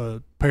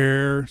a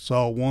pair,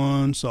 saw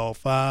one, saw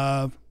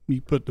 5. You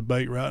put the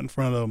bait right in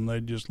front of them,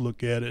 they just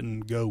look at it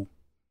and go.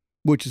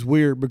 Which is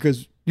weird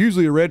because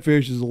usually a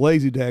redfish is a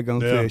lazy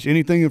daggone Yeah. fish.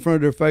 Anything in front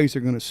of their face,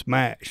 they're going to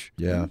smash.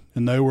 Yeah.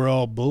 And they were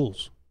all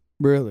bulls.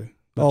 Really.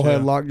 But All had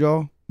yeah.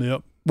 lockjaw.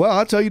 Yep. Well,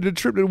 I'll tell you the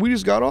trip that we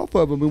just got off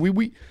of. I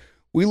mean,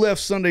 we left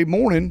Sunday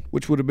morning,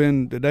 which would have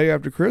been the day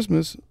after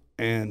Christmas,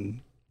 and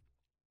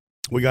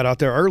we got out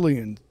there early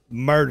and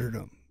murdered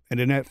them. And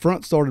then that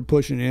front started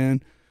pushing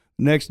in.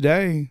 Next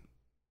day,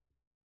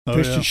 Oh,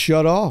 fish yeah. just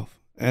shut off.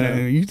 And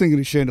Yeah. you thinking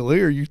of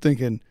Chandelier, you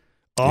thinking,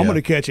 oh, I'm Yeah. going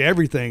to catch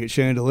everything at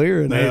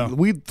Chandelier. And Yeah.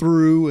 we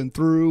threw and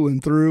threw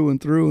and threw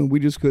and threw, and we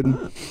just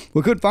couldn't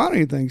find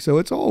anything. So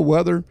it's all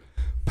weather,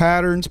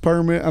 patterns,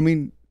 permit. I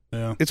mean,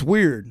 Yeah. it's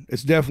weird.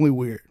 It's definitely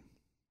weird.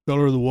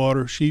 Color of the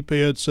water.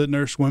 Sheephead sitting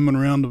there swimming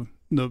around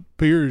the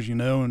piers,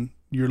 and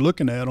you're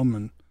looking at them,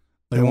 and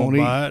they They won't won't eat.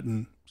 bite,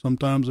 and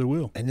sometimes they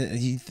will. And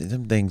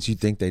them things you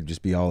think they'd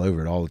just be all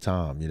over it all the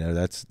time.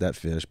 That's that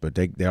fish, but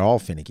they're all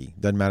finicky.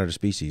 Doesn't matter the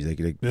species.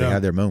 They Yeah.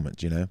 have their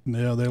moments. Yeah,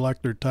 they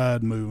like their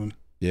tide moving.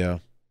 Yeah.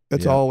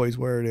 That's Yeah. always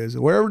where it is.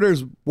 Wherever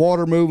there's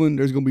water moving,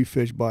 there's going to be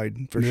fish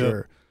biting for Yeah.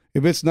 sure.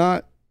 If it's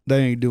not, they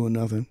ain't doing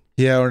nothing,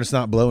 Yeah, or it's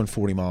not blowing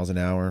 40 miles an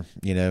hour.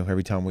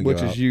 Every time we which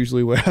go is out.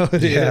 usually how it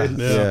is. Yeah, Yeah.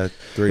 yeah.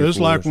 3 or It's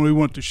like 4. when we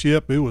went to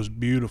Ship, it was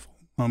beautiful.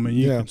 I mean,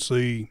 you Yeah. could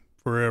see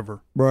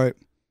forever, Right.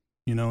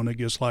 and it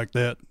gets like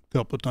that a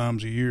couple of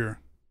times a year.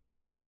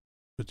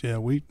 But yeah,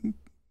 we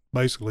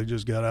basically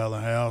just got out of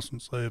the house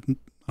and said,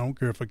 I don't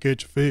care if I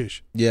catch a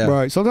fish. Yeah.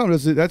 Right.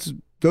 Sometimes that's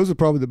those are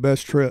probably the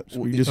best trips.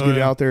 Where you just get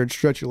out there and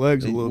stretch your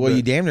legs a little bit. Well,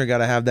 you damn near got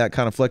to have that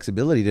kind of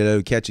flexibility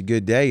to catch a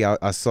good day.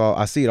 I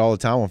see it all the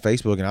time on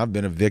Facebook, and I've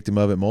been a victim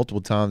of it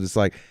multiple times. It's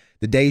like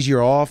the days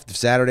you're off,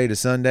 Saturday to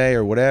Sunday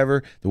or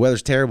whatever, the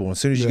weather's terrible.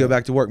 As soon as you go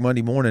back to work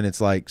Monday morning, it's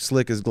like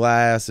slick as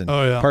glass and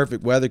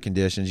perfect weather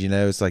conditions. You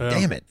know, it's like,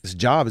 damn it, this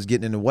job is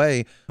getting in the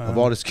way of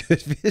all this good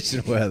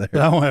fishing weather. I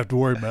don't have to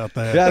worry about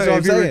that. That's what I'm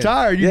if you're saying.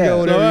 retired, you can go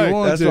whenever you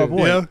want That's to. my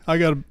point. Yeah,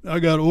 I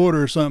got to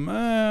order something.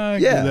 I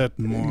can do that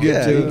tomorrow.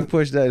 Yeah, you can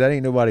push that. That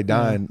ain't nobody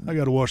dying. I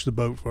got to wash the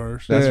boat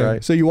first. That's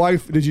right. So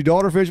did your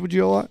daughter fish with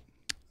you a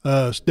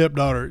lot?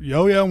 Stepdaughter.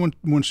 Oh yeah,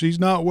 when she's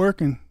not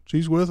working,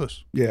 she's with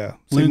us. Yeah.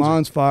 See, Lindsay.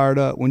 mine's fired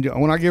up.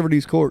 When I give her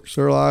these corks,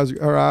 her eyes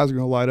are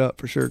gonna light up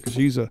for sure because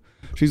she's a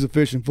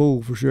fishing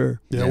fool for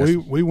sure. Yeah,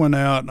 we went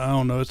out. I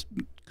don't know. It's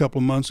a couple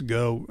of months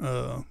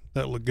ago.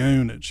 That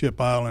lagoon at Ship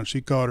Island.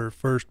 She caught her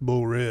first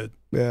bull red.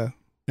 Yeah.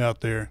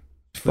 Out there.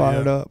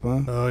 Fired up,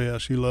 huh? Oh yeah,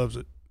 she loves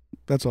it.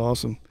 That's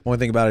awesome. One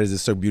thing about it is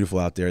it's so beautiful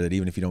out there that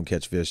even if you don't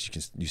catch fish,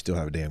 you still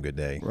have a damn good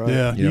day. Right.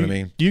 Yeah, you know what I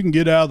mean. You can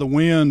get out of the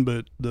wind,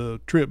 but the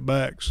trip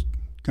back's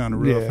kind of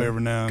rough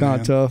every now and then.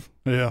 Kind of tough.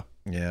 Yeah.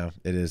 Yeah,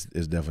 it is.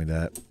 It's definitely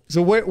that.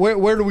 So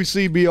where do we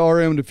see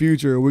BRM in the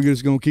future? Are we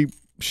just gonna keep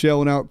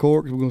shelling out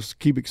corks? We're gonna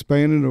keep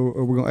expanding, or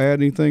are we gonna add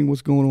anything?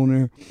 What's going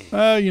on there?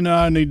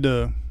 I need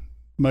to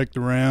make the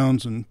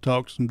rounds and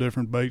talk to some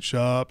different bait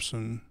shops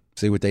and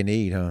see what they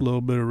need, huh? A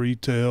little bit of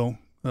retail.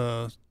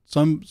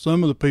 Some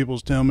of the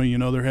people's tell me,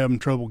 they're having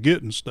trouble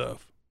getting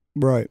stuff.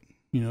 Right.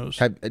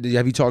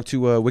 Have you talked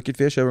to Wicked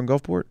Fish over in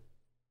Gulfport?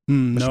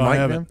 No, I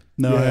haven't.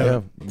 No, I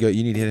haven't. Yeah,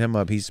 you need to hit him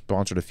up. He's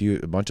sponsored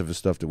a bunch of the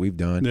stuff that we've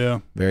done.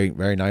 Yeah. Very,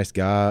 very nice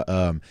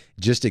guy.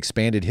 Just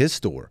expanded his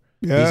store.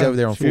 Yeah, he's over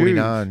there on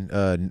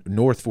 49,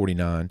 North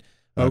 49,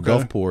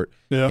 Gulfport.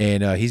 Yeah.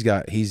 And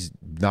he's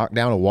knocked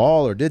down a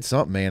wall or did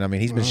something, man. I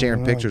mean, he's been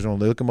sharing pictures on.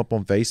 Look him up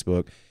on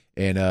Facebook,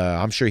 and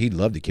I'm sure he'd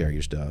love to carry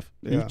your stuff.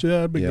 Yeah,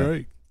 that'd be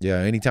great. Yeah,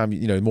 anytime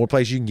more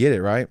places you can get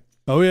it, right?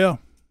 Oh yeah,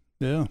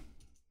 yeah.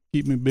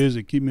 Keep me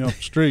busy. Keep me off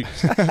the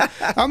streets.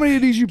 How many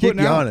of these you putting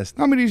out? Honest.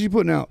 How many of these you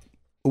putting out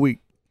a week?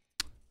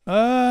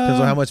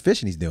 Depends on how much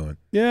fishing he's doing.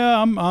 Yeah,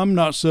 I'm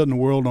not setting the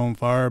world on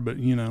fire, but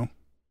in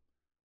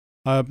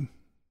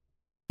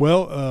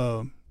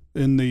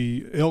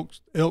the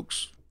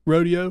Elks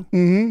rodeo,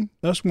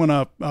 that's when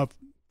I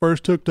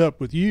first hooked up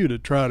with you to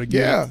try to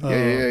get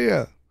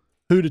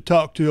who to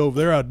talk to over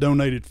there. I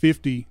donated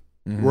 50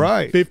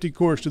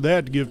 quarts to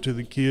that to give to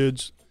the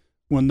kids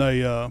when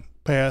they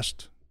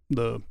passed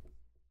the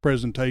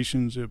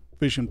presentations of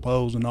fishing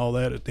poles and all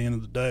that at the end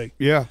of the day.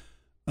 Yeah.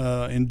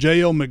 And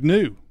J.L.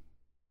 McNew.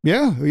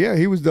 Yeah.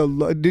 He was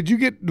did you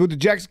get with the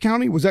Jackson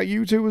County? Was that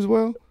you too as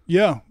well?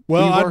 Yeah.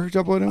 Well,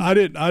 I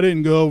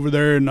didn't go over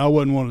there, and I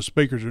wasn't one of the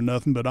speakers or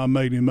nothing, but I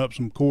made him up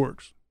some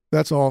corks.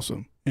 That's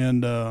awesome.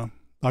 And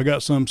I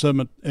got some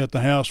at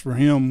the house for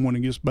him when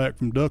he gets back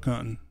from duck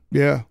hunting.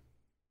 Yeah.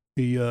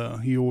 He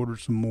ordered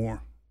some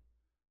more.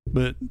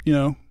 But,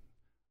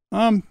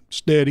 I'm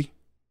steady.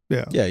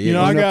 Yeah. Yeah.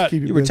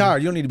 You're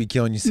retired. You don't need to be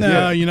killing yourself.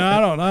 No,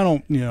 I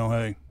don't,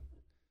 hey.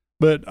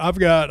 But I've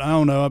got, I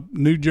don't know,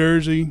 New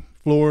Jersey,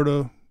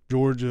 Florida,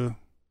 Georgia,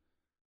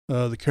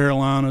 the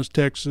Carolinas,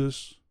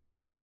 Texas,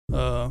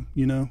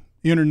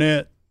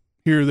 internet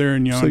here, there,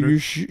 and yonder. So you're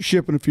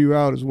shipping a few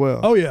out as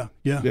well. Oh, yeah.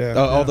 Yeah.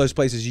 All those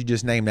places you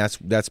just named,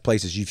 that's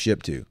places you've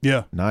shipped to.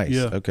 Yeah. Nice.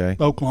 Yeah. Okay.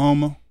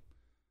 Oklahoma.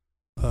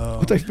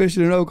 What they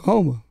fishing in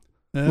Oklahoma?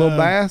 Little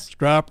bass?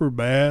 Striper,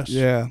 bass.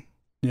 Yeah.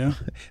 Yeah.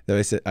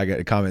 I got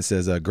a comment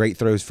says great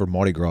throws for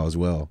Mardi Gras as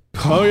well.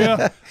 Oh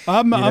yeah,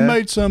 I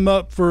made some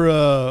up for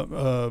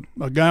a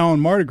guy on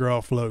Mardi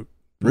Gras float.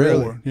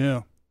 Really?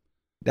 Yeah.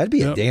 That'd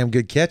be a damn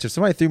good catch if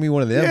somebody threw me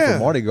one of them for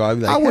Mardi Gras. I'd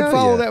be like, I would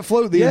follow that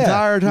float the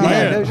entire time.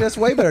 Man, that's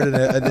way better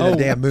than a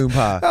damn moon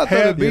pie. I thought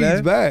it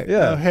beads back.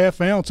 Yeah, a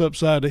half ounce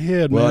upside the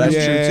head. Well, man.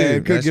 that's true too.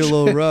 It could get a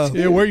little rough.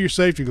 Yeah, wear your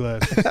safety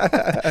glasses.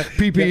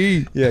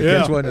 PPE.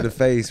 Catch one to the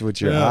face with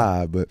your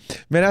eye. But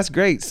man, that's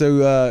great.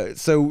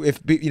 So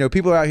if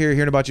people are out here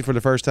hearing about you for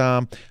the first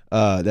time,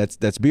 that's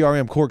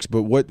BRM Corks.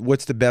 But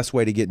what's the best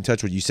way to get in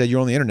touch with you? You said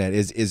you're on the internet.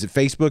 Is it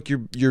Facebook?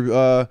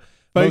 You're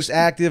most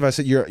active? I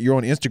said you're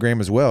on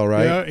Instagram as well,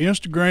 right? Yeah,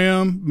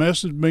 Instagram.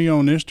 Message me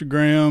on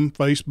Instagram,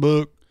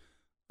 Facebook,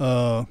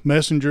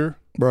 Messenger.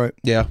 Right.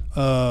 Yeah.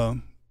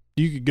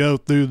 You could go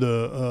through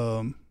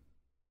the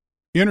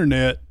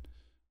internet,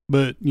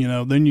 but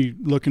then you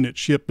looking at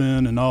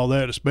shipping and all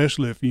that,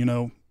 especially if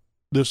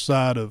this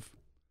side of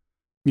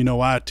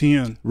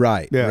I-10.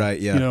 Right. Yeah. Right.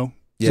 Yeah.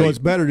 So it's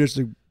better just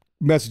to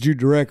message you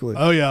directly.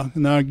 Oh yeah,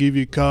 and I'll give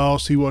you a call,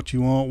 see what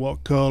you want,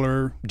 what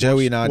color.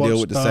 Joey and I deal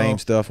with the same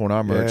stuff on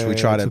our merch. Yeah, we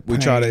try to if we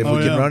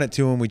can run it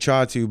to them, we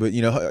try to. But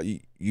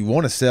you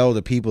want to sell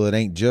to people that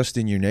ain't just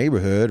in your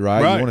neighborhood,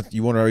 right?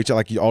 You want to reach out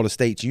like all the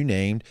states you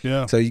named.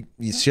 Yeah. So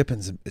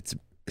shipping's it's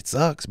it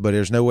sucks, but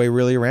there's no way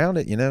really around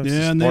it. You know, it's Yeah,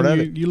 just and part then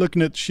of it. you're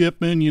looking at the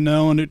shipping,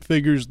 and it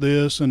figures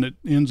this, and it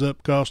ends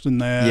up costing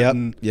that. Yep,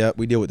 and, yep.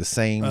 We deal with the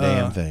same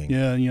damn thing.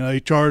 Yeah, they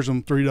charge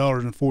them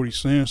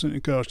 $3.40, and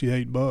it costs you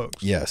 $8.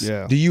 Yes.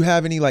 Yeah. Do you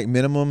have any like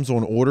minimums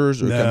on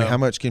orders, or I mean, No. how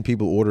much can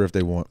people order if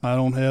they want? I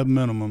don't have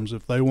minimums.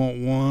 If they want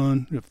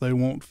 1, if they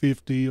want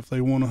 50, if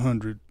they want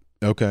 100.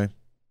 Okay.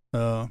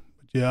 But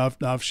yeah,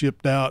 I've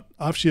shipped out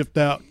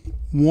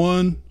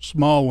one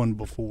small one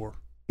before.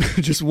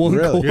 Just one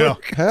Really? quart.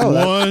 Yeah, Hell,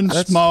 one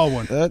that's- small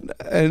one.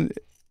 And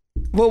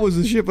what was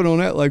the shipping on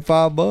that? Like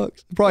 $5?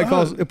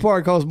 It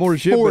probably cost more to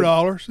ship. $4.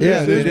 Yeah,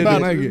 it's, they it's didn't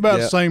about, make it's it. about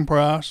Yeah. the same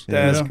price.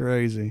 That's yeah.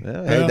 crazy.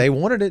 Yeah, hey, Yeah. they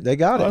wanted it. They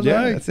got I it. was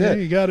Yeah, like, that's yeah, it.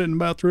 you got it in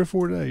about 3 or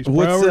 4 days.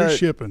 What's, Priority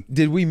shipping.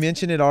 Did we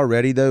mention it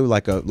already though?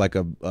 Like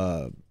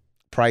a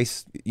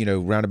price,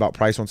 roundabout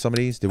price on some of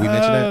these? Did we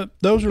mention that?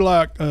 Those are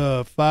like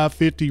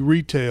 $5.50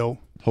 retail.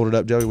 Hold it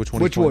up, Joey. Which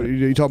one? Which one?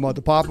 You talking about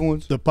the popping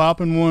ones? The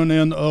popping one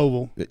and the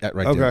oval. Right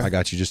there. Okay. I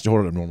got you. Just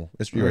hold it up normal.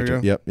 It's There right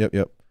you there. go.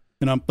 Yep.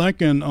 And I'm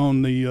thinking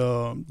on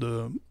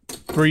the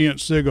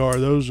 3-inch cigar,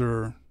 those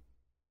are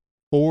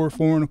 4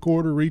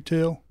 1/4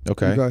 retail.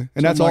 Okay. And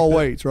that's Something like all that.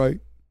 weights, right?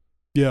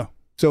 Yeah,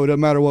 So it doesn't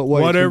matter what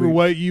weight. whatever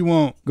weight you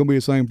want. Gonna be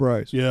the same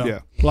price. Yeah. Yeah.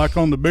 Like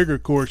on the bigger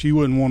course, you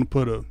wouldn't want to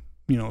put a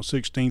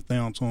 1/16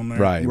 ounce on there.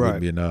 Right. It Right.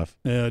 wouldn't be enough.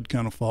 Yeah, it'd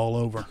kind of fall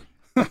over.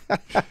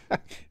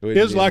 It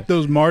It's like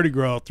those Mardi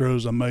Gras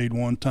throws I made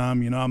one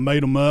time. I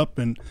made them up,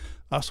 and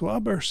I said, well, I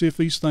better see if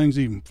these things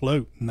even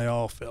float, and they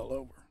all fell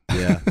over.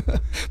 Yeah.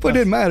 But it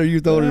didn't matter. You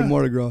throw it in Yeah.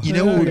 Mardi Gras. You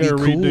know what would be gotta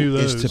cool redo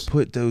is those. to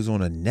put those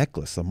on a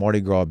necklace, a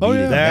Mardi Gras beaded Oh,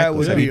 yeah. That necklace.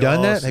 would Have be you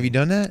done that? awesome. Have you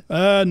done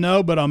that?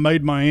 No, but I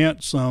made my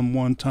aunt some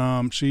one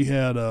time. She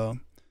had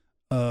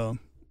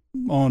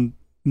on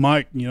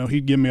Mike,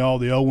 he'd give me all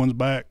the old ones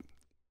back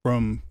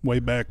from way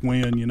back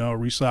when,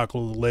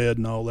 recycle the lead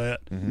and all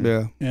that. Mm-hmm.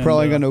 Yeah. And,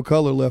 Probably ain't got no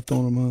color left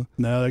on them, huh?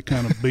 Now they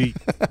kind of beat,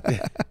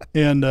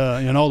 and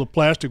all the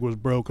plastic was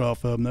broke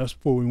off of them. That's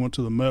before we went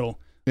to the metal.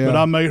 Yeah. But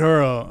I made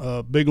her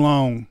a big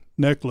long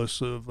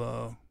necklace of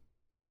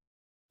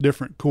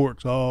different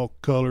corks, all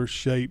colors,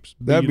 shapes.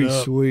 That'd beat be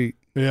up. sweet.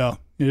 Yeah,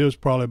 it was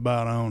probably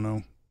about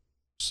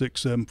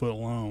 6-7 foot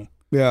long.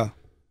 Yeah.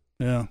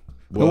 Yeah.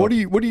 Well, what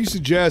do you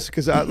suggest?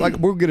 Because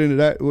we'll get into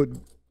that.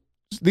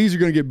 These are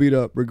going to get beat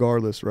up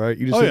regardless, right?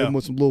 You just hit them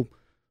with some little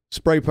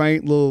spray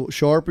paint, little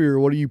Sharpie, or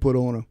what do you put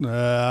on them?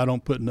 I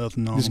don't put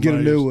nothing on. Just them. get a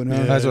I new just- one, huh?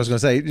 Yeah, That's what I was gonna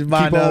say. Just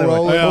buy Keep on another one.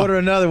 rolling. Yeah. Order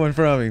another one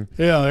from him.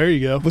 Yeah, there you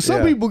go. But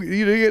some Yeah. people,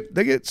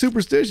 they get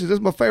superstitious.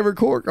 That's my favorite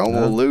cork. I don't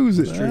want to lose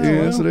it. true.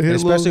 Yeah, Well, so they hit a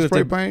especially little if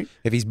spray they're- paint.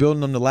 If he's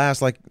building them to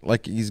last like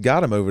he's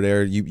got them over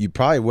there, you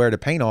probably wear the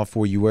paint off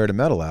before you wear the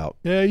metal out.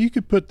 Yeah, you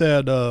could put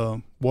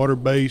that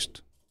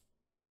water-based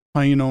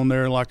paint on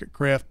there like a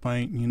craft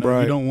paint.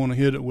 Right. You don't want to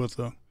hit it with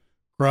a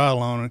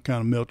Krylon and kind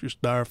of melt your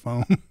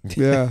styrofoam.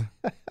 Yeah.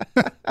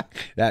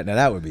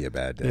 That would be a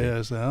bad day.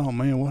 Yeah, so, oh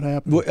man, what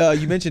happened? Well,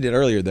 you mentioned it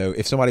earlier though.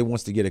 If somebody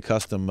wants to get a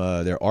custom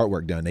their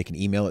artwork done, they can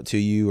email it to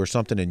you or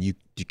something, and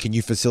can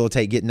you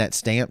facilitate getting that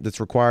stamp that's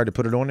required to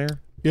put it on there?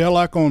 Yeah,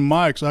 like on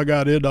Mike's, I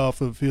got it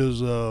off of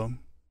his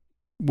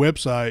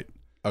website.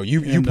 Oh,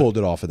 you And, pulled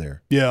it off of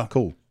there. Yeah,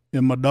 Cool.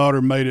 and my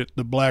daughter made it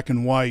the black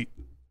and white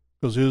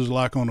because his was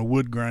like on a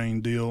wood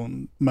grain deal,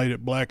 and made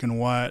it black and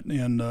white,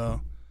 and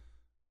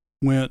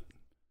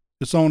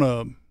it's on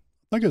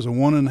I think it's a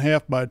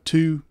 1.5 by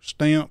 2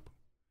 stamp,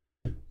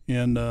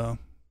 and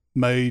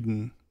made,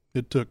 and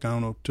it took, I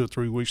don't know, 2 or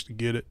 3 weeks to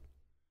get it.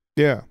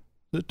 Yeah.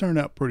 It turned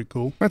out pretty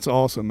cool. That's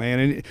awesome, man.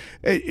 And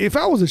if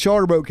I was a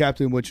charter boat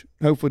captain, which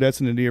hopefully that's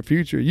in the near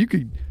future, you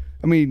could,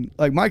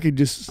 like Mike could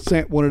just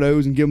send one of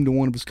those and give them to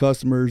one of his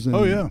customers. And,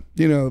 Oh, yeah.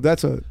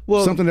 That's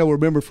something they'll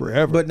remember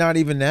forever. But not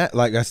even that.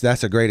 Like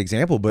that's a great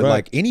example. But Right.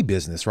 like any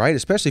business, right?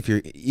 Especially if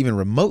you're even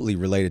remotely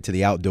related to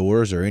the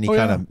outdoors or any Oh,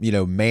 kind yeah.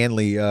 of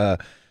manly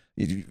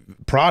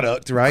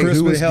product, right? Who the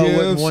Christmas hell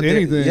wouldn't gifts, want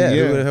anything, That?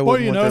 yeah. Who the hell Well,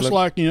 wouldn't want it's that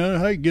like,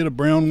 hey, get a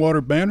brown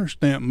water banner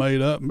stamp made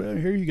up.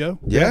 Here you go.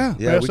 yeah, Pass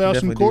we can out some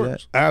definitely do that.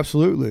 corks.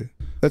 Absolutely.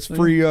 That's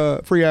free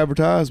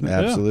advertisement.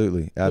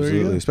 Absolutely, you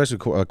absolutely. go. Especially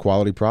a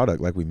quality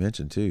product like we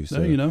mentioned too.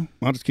 So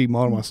I'll just keep them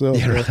all to myself.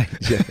 yeah, bro.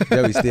 right.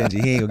 Joey's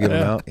stingy. He ain't gonna give them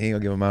Yeah. out. He ain't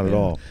gonna give them out at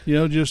all.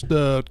 Just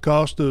the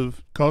cost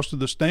of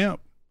the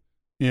stamp,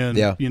 and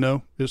Yeah.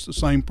 it's the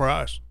same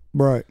price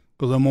Right.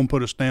 because I'm gonna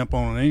put a stamp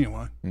on it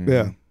anyway. Mhm.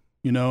 Yeah.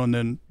 And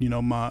then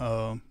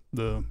my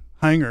the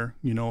hanger,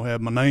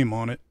 have my name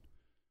on it,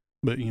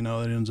 but it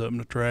ends up in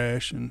the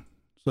trash, and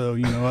so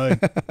hey,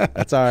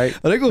 That's all right.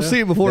 They're going to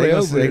see it before They they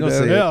gonna open see- they it. gonna though.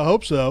 see it. yeah, I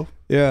hope so.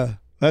 Yeah.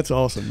 That's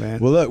awesome, man.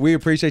 Well, look, we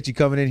appreciate you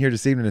coming in here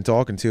this evening and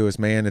talking to us,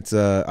 man. It's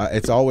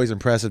always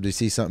impressive to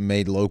see something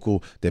made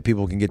local that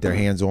people can get their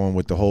hands on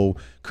with the whole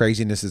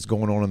craziness that's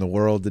going on in the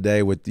world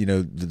today with,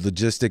 the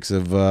logistics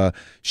of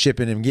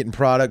shipping and getting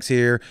products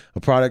here,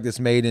 a product that's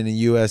made in the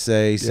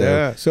USA. So,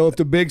 yeah. So if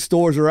the big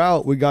stores are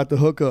out, we got the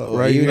hookup,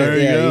 right? Even, There if,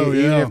 you yeah, go,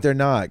 even yeah. if they're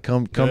not,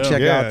 come Yeah.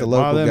 check Yeah, out the buy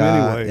local them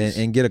guy anyways.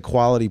 and get a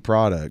quality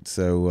product.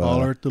 So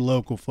Holler at the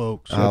local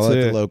folks. I'll That's let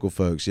it. the local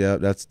folks. Yeah,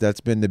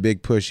 that's been the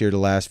big push here the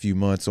last few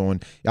months on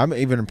I'm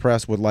even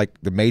impressed with like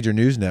the major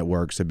news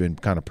networks have been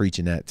kind of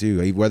preaching that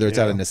too, whether it's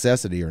out of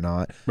necessity or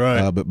not.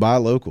 Right. But buy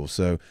local.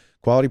 So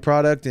quality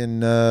product,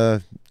 and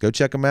go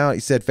check them out. You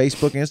said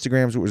Facebook and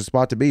Instagram was a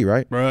spot to be,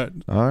 right? Right.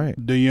 All right.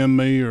 DM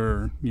me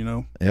or,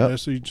 Yep.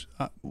 message,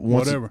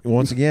 whatever.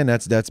 Once again,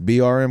 that's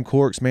BRM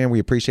Corks, man. We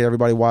appreciate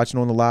everybody watching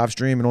on the live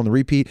stream and on the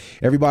repeat.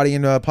 Everybody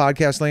in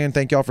podcast land,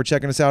 thank y'all for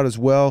checking us out as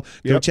well.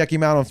 Go check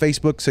him out on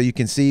Facebook so you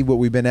can see what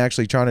we've been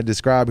actually trying to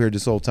describe here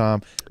this whole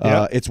time.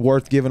 It's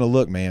worth giving a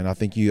look, man. I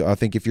think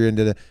if you're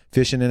into the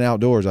fishing and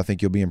outdoors, I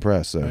think you'll be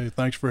impressed. So Hey,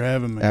 thanks for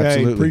having me.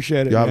 absolutely. Hey,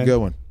 appreciate it, Y'all have a man. good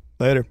one.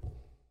 Later.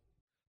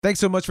 Thanks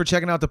so much for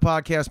checking out the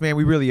podcast, man.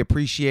 We really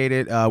appreciate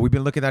it. We've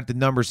been looking at the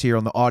numbers here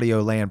on the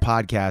Audio Land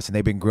podcast, and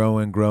they've been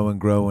growing.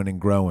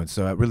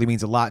 So it really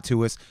means a lot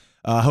to us.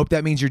 Hope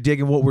that means you're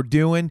digging what we're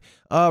doing.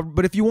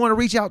 But if you want to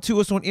reach out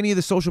to us on any of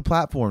the social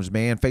platforms,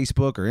 man,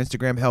 Facebook or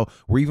Instagram, hell,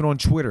 we're even on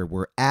Twitter.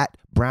 We're at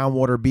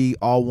BrownwaterB,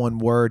 all one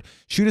word.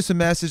 Shoot us a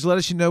message. Let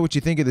us know what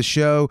you think of the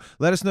show.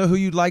 Let us know who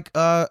you'd like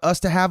us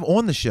to have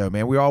on the show,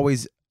 man. We're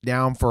always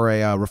down for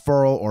a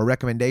referral or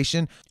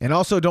recommendation. And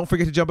also, don't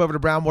forget to jump over to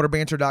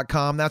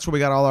brownwaterbanter.com. That's where we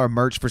got all our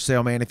merch for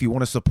sale, man. If you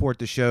want to support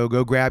the show,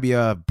 go grab you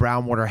a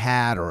Brownwater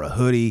hat or a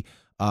hoodie.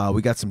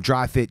 We got some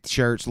dry fit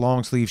shirts,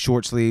 long sleeves,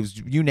 short sleeves,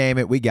 you name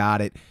it, we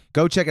got it.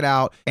 Go check it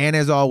out. And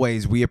as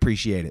always, we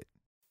appreciate it.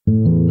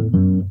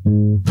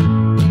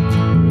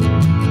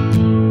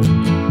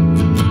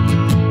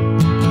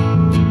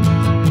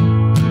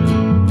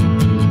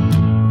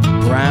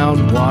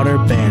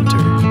 Brownwater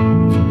Banter.